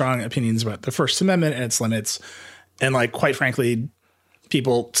and strong opinions about the First Amendment and its limits. And like, quite frankly,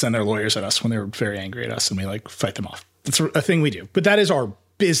 people send their lawyers at us when they're very angry at us, and we like fight them off. It's a thing we do. But that is our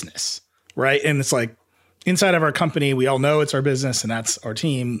business, right? And it's like, inside of our company, we all know it's our business and that's our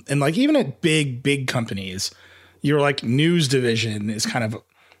team. And like, even at big companies, your like news division is kind of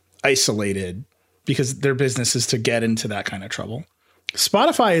isolated because their business is to get into that kind of trouble.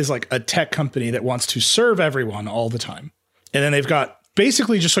 Spotify is like a tech company that wants to serve everyone all the time. And then they've got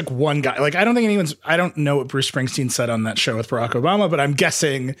basically just like one guy. Like, I don't know what Bruce Springsteen said on that show with Barack Obama, but I'm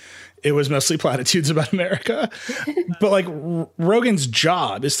guessing it was mostly platitudes about America. But like, Rogan's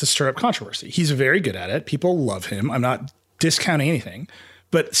job is to stir up controversy. He's very good at it. People love him. I'm not discounting anything.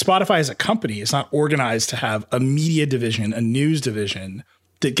 But Spotify as a company is not organized to have a media division, a news division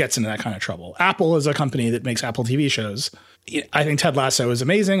that gets into that kind of trouble. Apple is a company that makes Apple TV shows. I think Ted Lasso is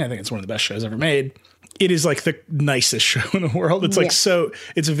amazing. I think it's one of the best shows ever made. It is like the nicest show in the world. It's like, so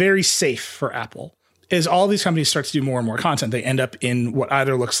it's very safe for Apple. As all these companies start to do more and more content, they end up in what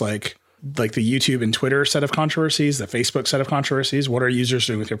either looks like the YouTube and Twitter set of controversies, the Facebook set of controversies. What are users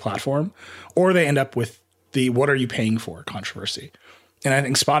doing with your platform? Or they end up with the what are you paying for controversy. And I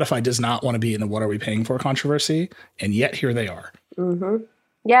think Spotify does not want to be in the what are we paying for controversy. And yet here they are. Mm-hmm.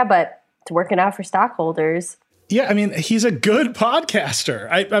 Yeah, but it's working out for stockholders. Yeah, I mean, he's a good podcaster.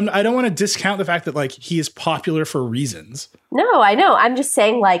 I don't want to discount the fact that like he is popular for reasons. No, I know. I'm just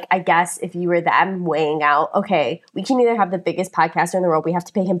saying, like, I guess if you were them weighing out, okay, we can either have the biggest podcaster in the world, we have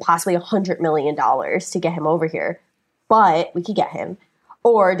to pay him possibly $100 million to get him over here, but we could get him.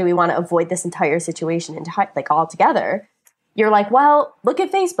 Or do we want to avoid this entire situation like altogether? You're like, well, look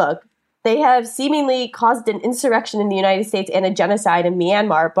at Facebook. They have seemingly caused an insurrection in the United States and a genocide in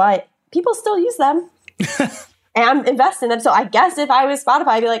Myanmar, but people still use them and invest in them. So I guess if I was Spotify,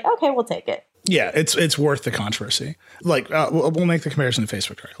 I'd be like, okay, we'll take it. Yeah, it's worth the controversy. Like, we'll make the comparison to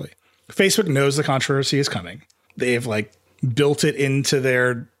Facebook directly. Facebook knows the controversy is coming. They've like built it into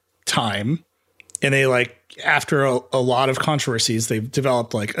their time, and they like after a lot of controversies, they've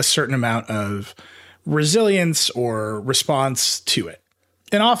developed like a certain amount of resilience or response to it.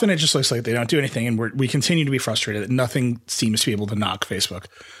 And often it just looks like they don't do anything, and we continue to be frustrated that nothing seems to be able to knock Facebook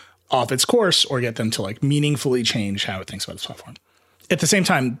off its course or get them to like meaningfully change how it thinks about its platform. At the same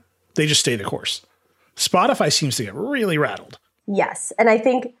time, they just stay the course. Spotify seems to get really rattled. Yes. And I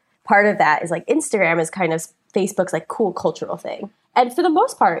think part of that is like Instagram is kind of Facebook's like cool cultural thing. And for the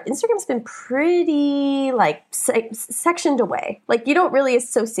most part, Instagram's been pretty like sectioned away. Like you don't really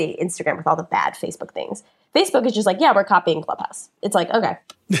associate Instagram with all the bad Facebook things. Facebook is just like, yeah, we're copying Clubhouse. It's like, okay,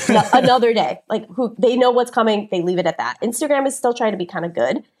 another day. Like they know what's coming. They leave it at that. Instagram is still trying to be kind of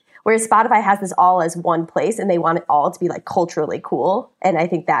good. Whereas Spotify has this all as one place and they want it all to be like culturally cool. And I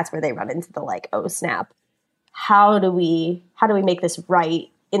think that's where they run into the like, oh snap. How do we make this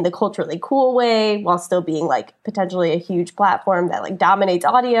right in the culturally cool way while still being like potentially a huge platform that like dominates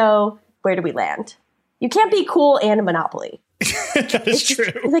audio? Where do we land? You can't be cool and a monopoly. That is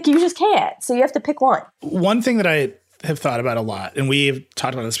true. Like, you just can't. So you have to pick one. One thing that I have thought about a lot, and we've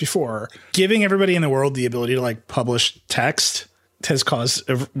talked about this before, giving everybody in the world the ability to like publish text has caused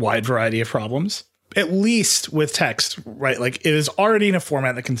a wide variety of problems. At least with text, right? Like, it is already in a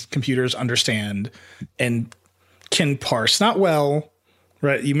format that computers understand and can parse. Not well,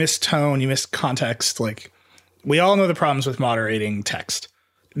 right? You miss tone, you miss context. Like, we all know the problems with moderating text.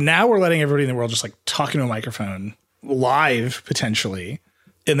 Now we're letting everybody in the world just like talk into a microphone live, potentially.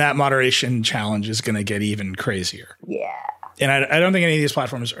 And that moderation challenge is going to get even crazier. Yeah. And I don't think any of these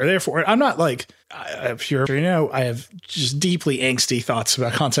platforms are there for it. I'm not like, if you're, you know, I have just deeply angsty thoughts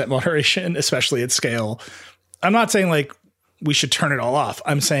about content moderation, especially at scale. I'm not saying like we should turn it all off.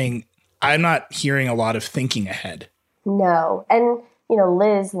 I'm saying I'm not hearing a lot of thinking ahead. No. And, you know,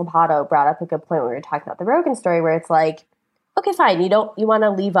 Liz Lopato brought up a good point when we were talking about the Rogan story, where it's like, okay, fine. You want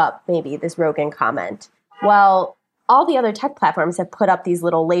to leave up maybe this Rogan comment. Well, all the other tech platforms have put up these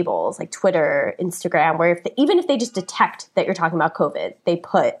little labels like Twitter, Instagram, where even if they just detect that you're talking about COVID, they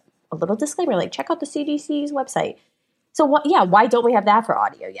put a little disclaimer like, check out the CDC's website. So why don't we have that for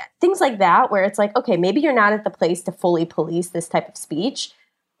audio yet? Things like that, where it's like, okay, maybe you're not at the place to fully police this type of speech,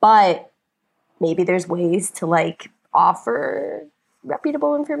 but maybe there's ways to like offer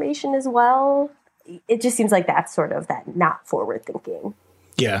reputable information as well. It just seems like that's sort of that not forward thinking.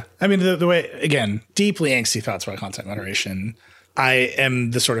 Yeah. I mean, the way, again, deeply angsty thoughts about content moderation. I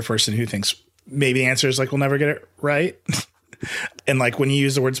am the sort of person who thinks maybe the answer is like, we'll never get it right. And like when you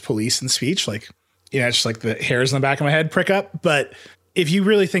use the words police in speech, like, you know, it's just like the hairs in the back of my head prick up. But if you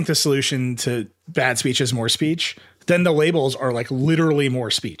really think the solution to bad speech is more speech, then the labels are like literally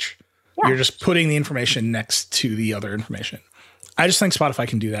more speech. Yeah. You're just putting the information next to the other information. I just think Spotify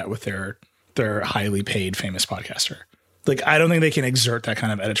can do that with their highly paid famous podcaster. Like, I don't think they can exert that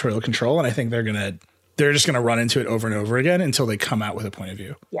kind of editorial control. And I think they're just going to run into it over and over again until they come out with a point of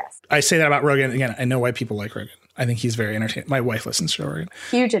view. Yes. I say that about Rogan. Again, I know why people like Rogan. I think he's very entertaining. My wife listens to Rogan.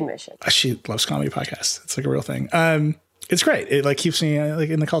 Huge admission. She loves comedy podcasts. It's like a real thing. It's great. It like keeps me like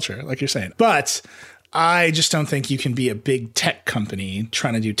in the culture, like you're saying. But I just don't think you can be a big tech company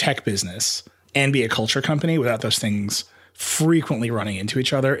trying to do tech business and be a culture company without those things frequently running into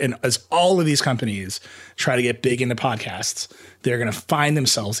each other. And as all of these companies try to get big into podcasts, they're going to find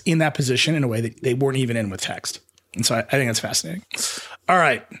themselves in that position in a way that they weren't even in with text. And so I think that's fascinating. All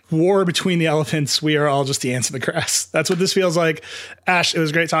right. War between the elephants. We are all just the ants in the grass. That's what this feels like. Ash, it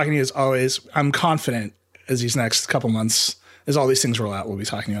was great talking to you as always. I'm confident as these next couple months, as all these things roll out, we'll be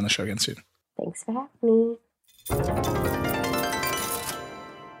talking to you on the show again soon. Thanks for having me.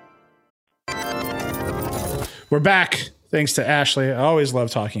 We're back. Thanks to Ashley. I always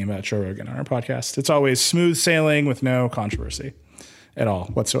love talking about Joe Rogan on our podcast. It's always smooth sailing with no controversy at all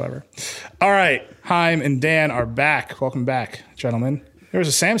whatsoever. All right. Haim and Dan are back. Welcome back, gentlemen. There was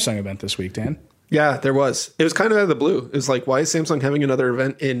a Samsung event this week, Dan. Yeah, there was. It was kind of out of the blue. It was like, why is Samsung having another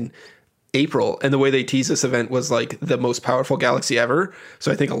event in April? And the way they teased this event was like the most powerful Galaxy ever.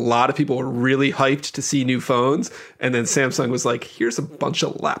 So I think a lot of people were really hyped to see new phones. And then Samsung was like, here's a bunch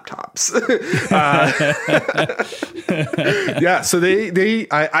of laptops. Yeah. So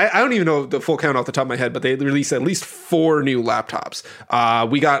I don't even know the full count off the top of my head, but they released at least 4 new laptops.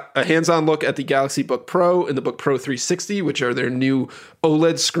 We got a hands-on look at the Galaxy Book Pro and the Book Pro 360, which are their new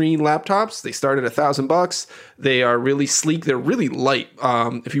OLED screen laptops. They start at $1,000. They are really sleek. They're really light.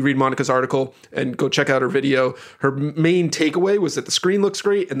 If you read Monica's article and go check out her video, her main takeaway was that the screen looks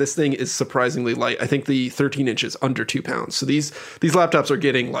great and this thing is surprisingly light. I think the 13 inches under 2 pounds. So these laptops are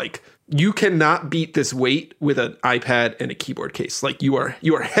getting like, you cannot beat this weight with an iPad and a keyboard case. Like you are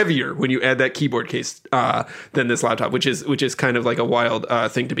heavier when you add that keyboard case than this laptop, which is kind of like a wild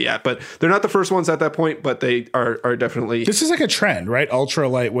thing to be at. But they're not the first ones at that point, but they are definitely. This is like a trend, right? Ultra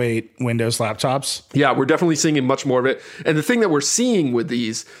lightweight Windows laptops. Yeah, we're definitely seeing much more of it. And the thing that we're seeing with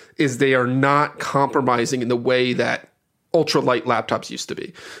these is they are not compromising in the way that ultra light laptops used to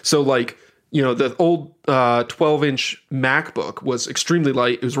be. So like, you know, the old 12-inch MacBook was extremely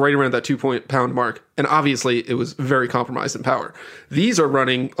light. It was right around that 2-pound mark. And obviously, it was very compromised in power. These are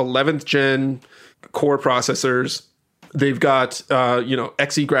running 11th gen core processors. They've got,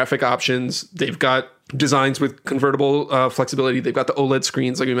 Xe graphic options. They've got designs with convertible flexibility. They've got the OLED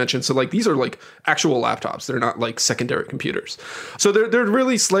screens, like we mentioned. So like these are like actual laptops. They're not like secondary computers. So they're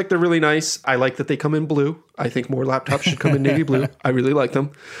really slick. They're really nice. I like that they come in blue. I think more laptops should come in navy blue. I really like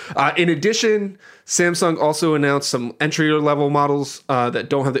them. In addition, Samsung also announced some entry-level models that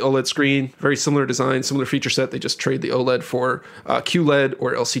don't have the OLED screen. Very similar design, similar feature set. They just trade the OLED for QLED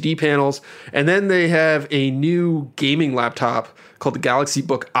or LCD panels. And then they have a new gaming laptop called the Galaxy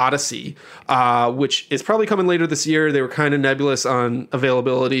Book Odyssey, which is probably coming later this year. They were kind of nebulous on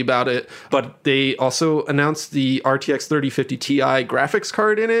availability about it, but they also announced the RTX 3050 Ti graphics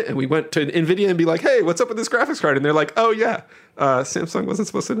card in it. And we went to NVIDIA and be like, hey, what's up with this graphics card? And they're like, oh, yeah. Samsung wasn't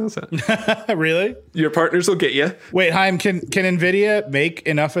supposed to announce that. Really? Your partners will get you. Wait, Haim, can NVIDIA make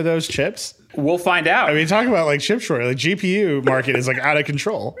enough of those chips? We'll find out. I mean, talk about like chip shortage. Like GPU market is like out of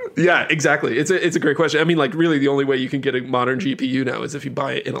control. Yeah, exactly. It's a great question. I mean, like really the only way you can get a modern GPU now is if you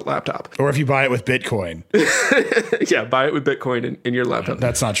buy it in a laptop. Or if you buy it with Bitcoin. Yeah, buy it with Bitcoin in your laptop.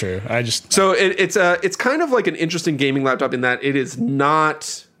 That's not true. So it's kind of like an interesting gaming laptop in that it is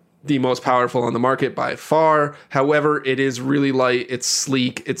not the most powerful on the market by far. However, it is really light, it's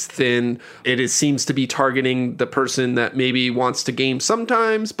sleek, it's thin. Seems to be targeting the person that maybe wants to game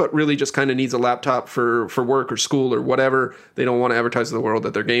sometimes, but really just kind of needs a laptop for work or school or whatever. They don't want to advertise to the world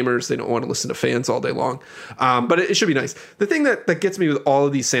that they're gamers. They don't want to listen to fans all day long. But it should be nice. The thing that gets me with all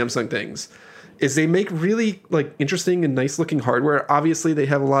of these Samsung things is they make really like interesting and nice looking hardware. Obviously, they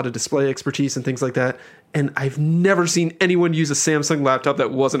have a lot of display expertise and things like that. And I've never seen anyone use a Samsung laptop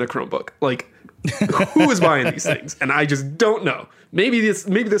that wasn't a Chromebook. Like, who is buying these things? And I just don't know. Maybe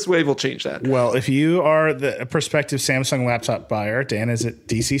this wave will change that. Well, if you are a prospective Samsung laptop buyer, Dan is at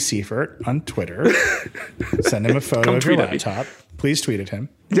DC Seifert on Twitter. Send him a photo of your laptop. Please tweet at him.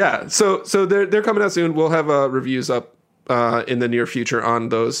 Yeah. So they're coming out soon. We'll have reviews up in the near future on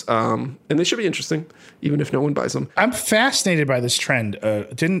those. And they should be interesting, even if no one buys them. I'm fascinated by this trend.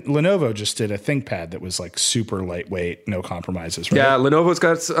 Lenovo just did a ThinkPad that was like super lightweight, no compromises, right? Yeah, Lenovo's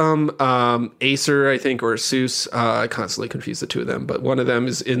got some Acer, I think, or Asus. I constantly confuse the two of them, but one of them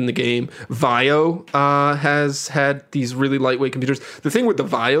is in the game. Vio has had these really lightweight computers. The thing with the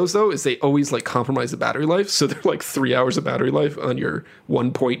Vios, though, is they always like compromise the battery life. So they're like 3 hours of battery life on your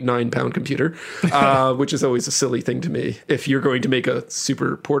 1.9 pound computer, which is always a silly thing to me. If you're going to make a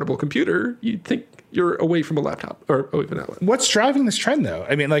super portable computer, you'd think you're away from a laptop or away from an outlet. What's driving this trend, though?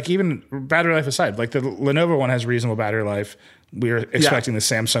 I mean, like even battery life aside, like the Lenovo one has reasonable battery life. We're expecting the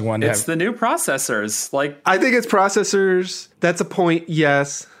Samsung one to have. It's the new processors. Like I think it's processors. That's a point.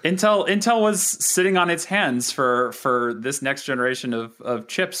 Yes. Intel was sitting on its hands for this next generation of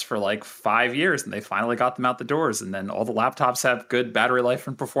chips for like 5 years, and they finally got them out the doors. And then all the laptops have good battery life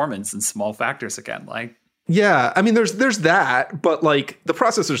and performance in small factors again. Like. Yeah, I mean, there's that, but like the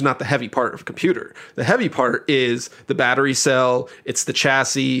processor's not the heavy part of a computer. The heavy part is the battery cell, it's the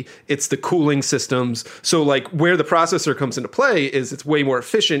chassis, it's the cooling systems. So like where the processor comes into play is it's way more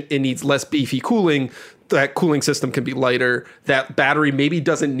efficient. It needs less beefy cooling. That cooling system can be lighter. That battery maybe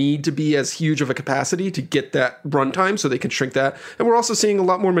doesn't need to be as huge of a capacity to get that runtime, so they can shrink that. And we're also seeing a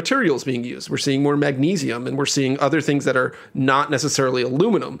lot more materials being used. We're seeing more magnesium, and we're seeing other things that are not necessarily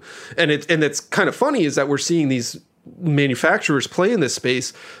aluminum. And it's kind of funny is that we're seeing these manufacturers play in this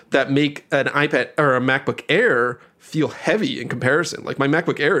space that make an iPad or a MacBook Air feel heavy in comparison. Like my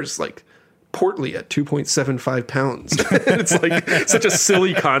MacBook Air is like portly at 2.75 pounds. It's like such a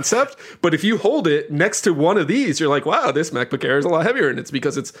silly concept. But if you hold it next to one of these, you're like, wow, this MacBook Air is a lot heavier. And it's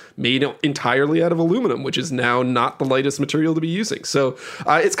because it's made entirely out of aluminum, which is now not the lightest material to be using. So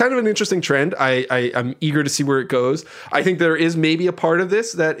it's kind of an interesting trend. I'm eager to see where it goes. I think there is maybe a part of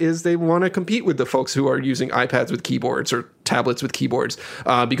this that is they want to compete with the folks who are using iPads with keyboards or tablets with keyboards,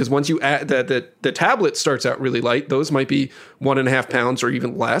 because once you add the tablet starts out really light, those might be 1.5 pounds or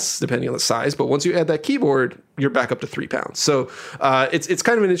even less depending on the size, but once you add that keyboard, you're back up to 3 pounds. So it's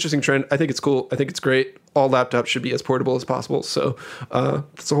kind of an interesting trend. I think it's cool. I think it's great. All laptops should be as portable as possible. So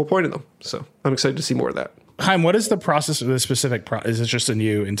that's the whole point of them. So I'm excited to see more of that. Haim, what is the process of the specific is it just a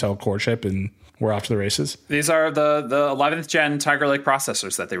new Intel Core chip and we're off to the races? These are the 11th gen Tiger Lake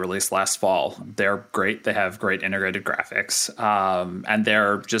processors that they released last fall. They're great. They have great integrated graphics. And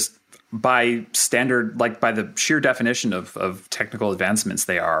they're just by standard, like by the sheer definition of technical advancements,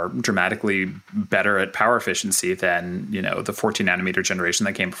 they are dramatically better at power efficiency than, the 14 nanometer generation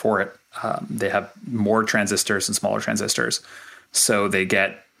that came before it. They have more transistors and smaller transistors. So they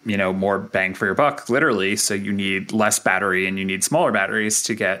get more bang for your buck, literally. So you need less battery and you need smaller batteries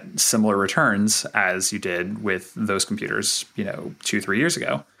to get similar returns as you did with those computers, 2-3 years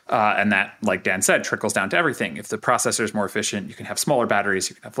ago. And that, like Dan said, trickles down to everything. If the processor is more efficient, you can have smaller batteries,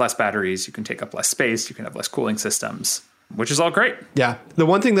 you can have less batteries, you can take up less space, you can have less cooling systems, which is all great. Yeah. The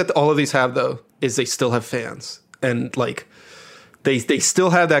one thing that all of these have, though, is they still have fans. And like they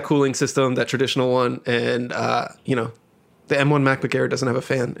still have that cooling system, that traditional one. And, the M1 MacBook Air doesn't have a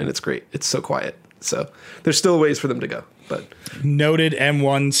fan, and it's great. It's so quiet. So there's still ways for them to go. But noted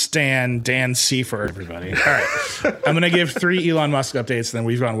M1 stan Dan Seifer, everybody. All right. I'm going to give 3 Elon Musk updates, and then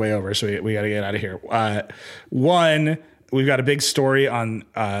we've gone way over, so we got to get out of here. One, we've got a big story on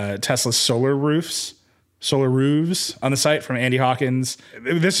Tesla's solar roofs on the site from Andy Hawkins.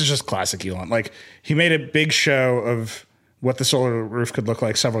 This is just classic Elon. Like, he made a big show of what the solar roof could look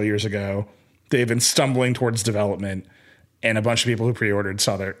like several years ago. They've been stumbling towards development, and a bunch of people who pre-ordered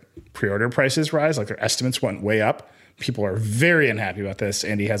saw their pre-order prices rise. Like, their estimates went way up. People are very unhappy about this.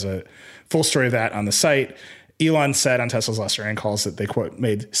 Andy has a full story of that on the site. Elon said on Tesla's last earnings calls that they, quote,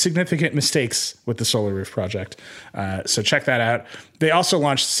 made significant mistakes with the solar roof project. So check that out. They also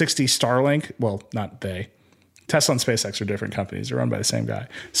launched 60 Starlink. Well, not they. Tesla and SpaceX are different companies. They're run by the same guy.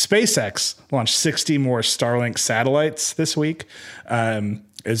 SpaceX launched 60 more Starlink satellites this week.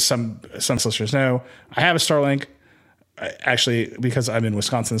 As some listeners know, I have a Starlink. Actually, because I'm in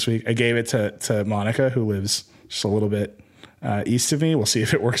Wisconsin this week, I gave it to Monica, who lives just a little bit east of me. We'll see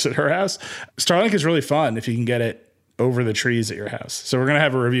if it works at her house. Starlink is really fun if you can get it over the trees at your house. So we're going to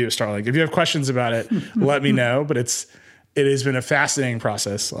have a review of Starlink. If you have questions about it, let me know. But it has been a fascinating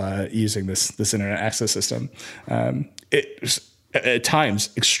process using this internet access system. It's at times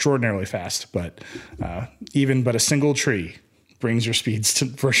extraordinarily fast, but even a single tree brings your speeds to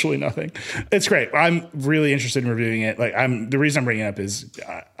virtually nothing. It's great. I'm really interested in reviewing it. The reason I'm bringing it up is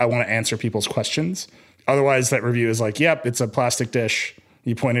I want to answer people's questions. Otherwise, that review is like, yep, it's a plastic dish.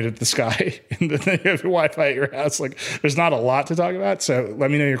 You point it at the sky, and then you have Wi-Fi at your house. Like, there's not a lot to talk about. So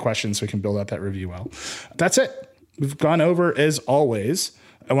let me know your questions so we can build out that review well. That's it. We've gone over, as always.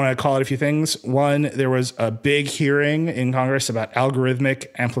 I want to call out a few things. One, there was a big hearing in Congress about algorithmic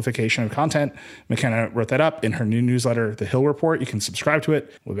amplification of content. McKenna wrote that up in her new newsletter, The Hill Report. You can subscribe to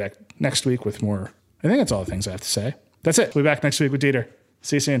it. We'll be back next week with more. I think that's all the things I have to say. That's it. We'll be back next week with Dieter.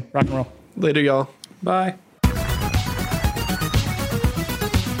 See you soon. Rock and roll. Later, y'all. Bye.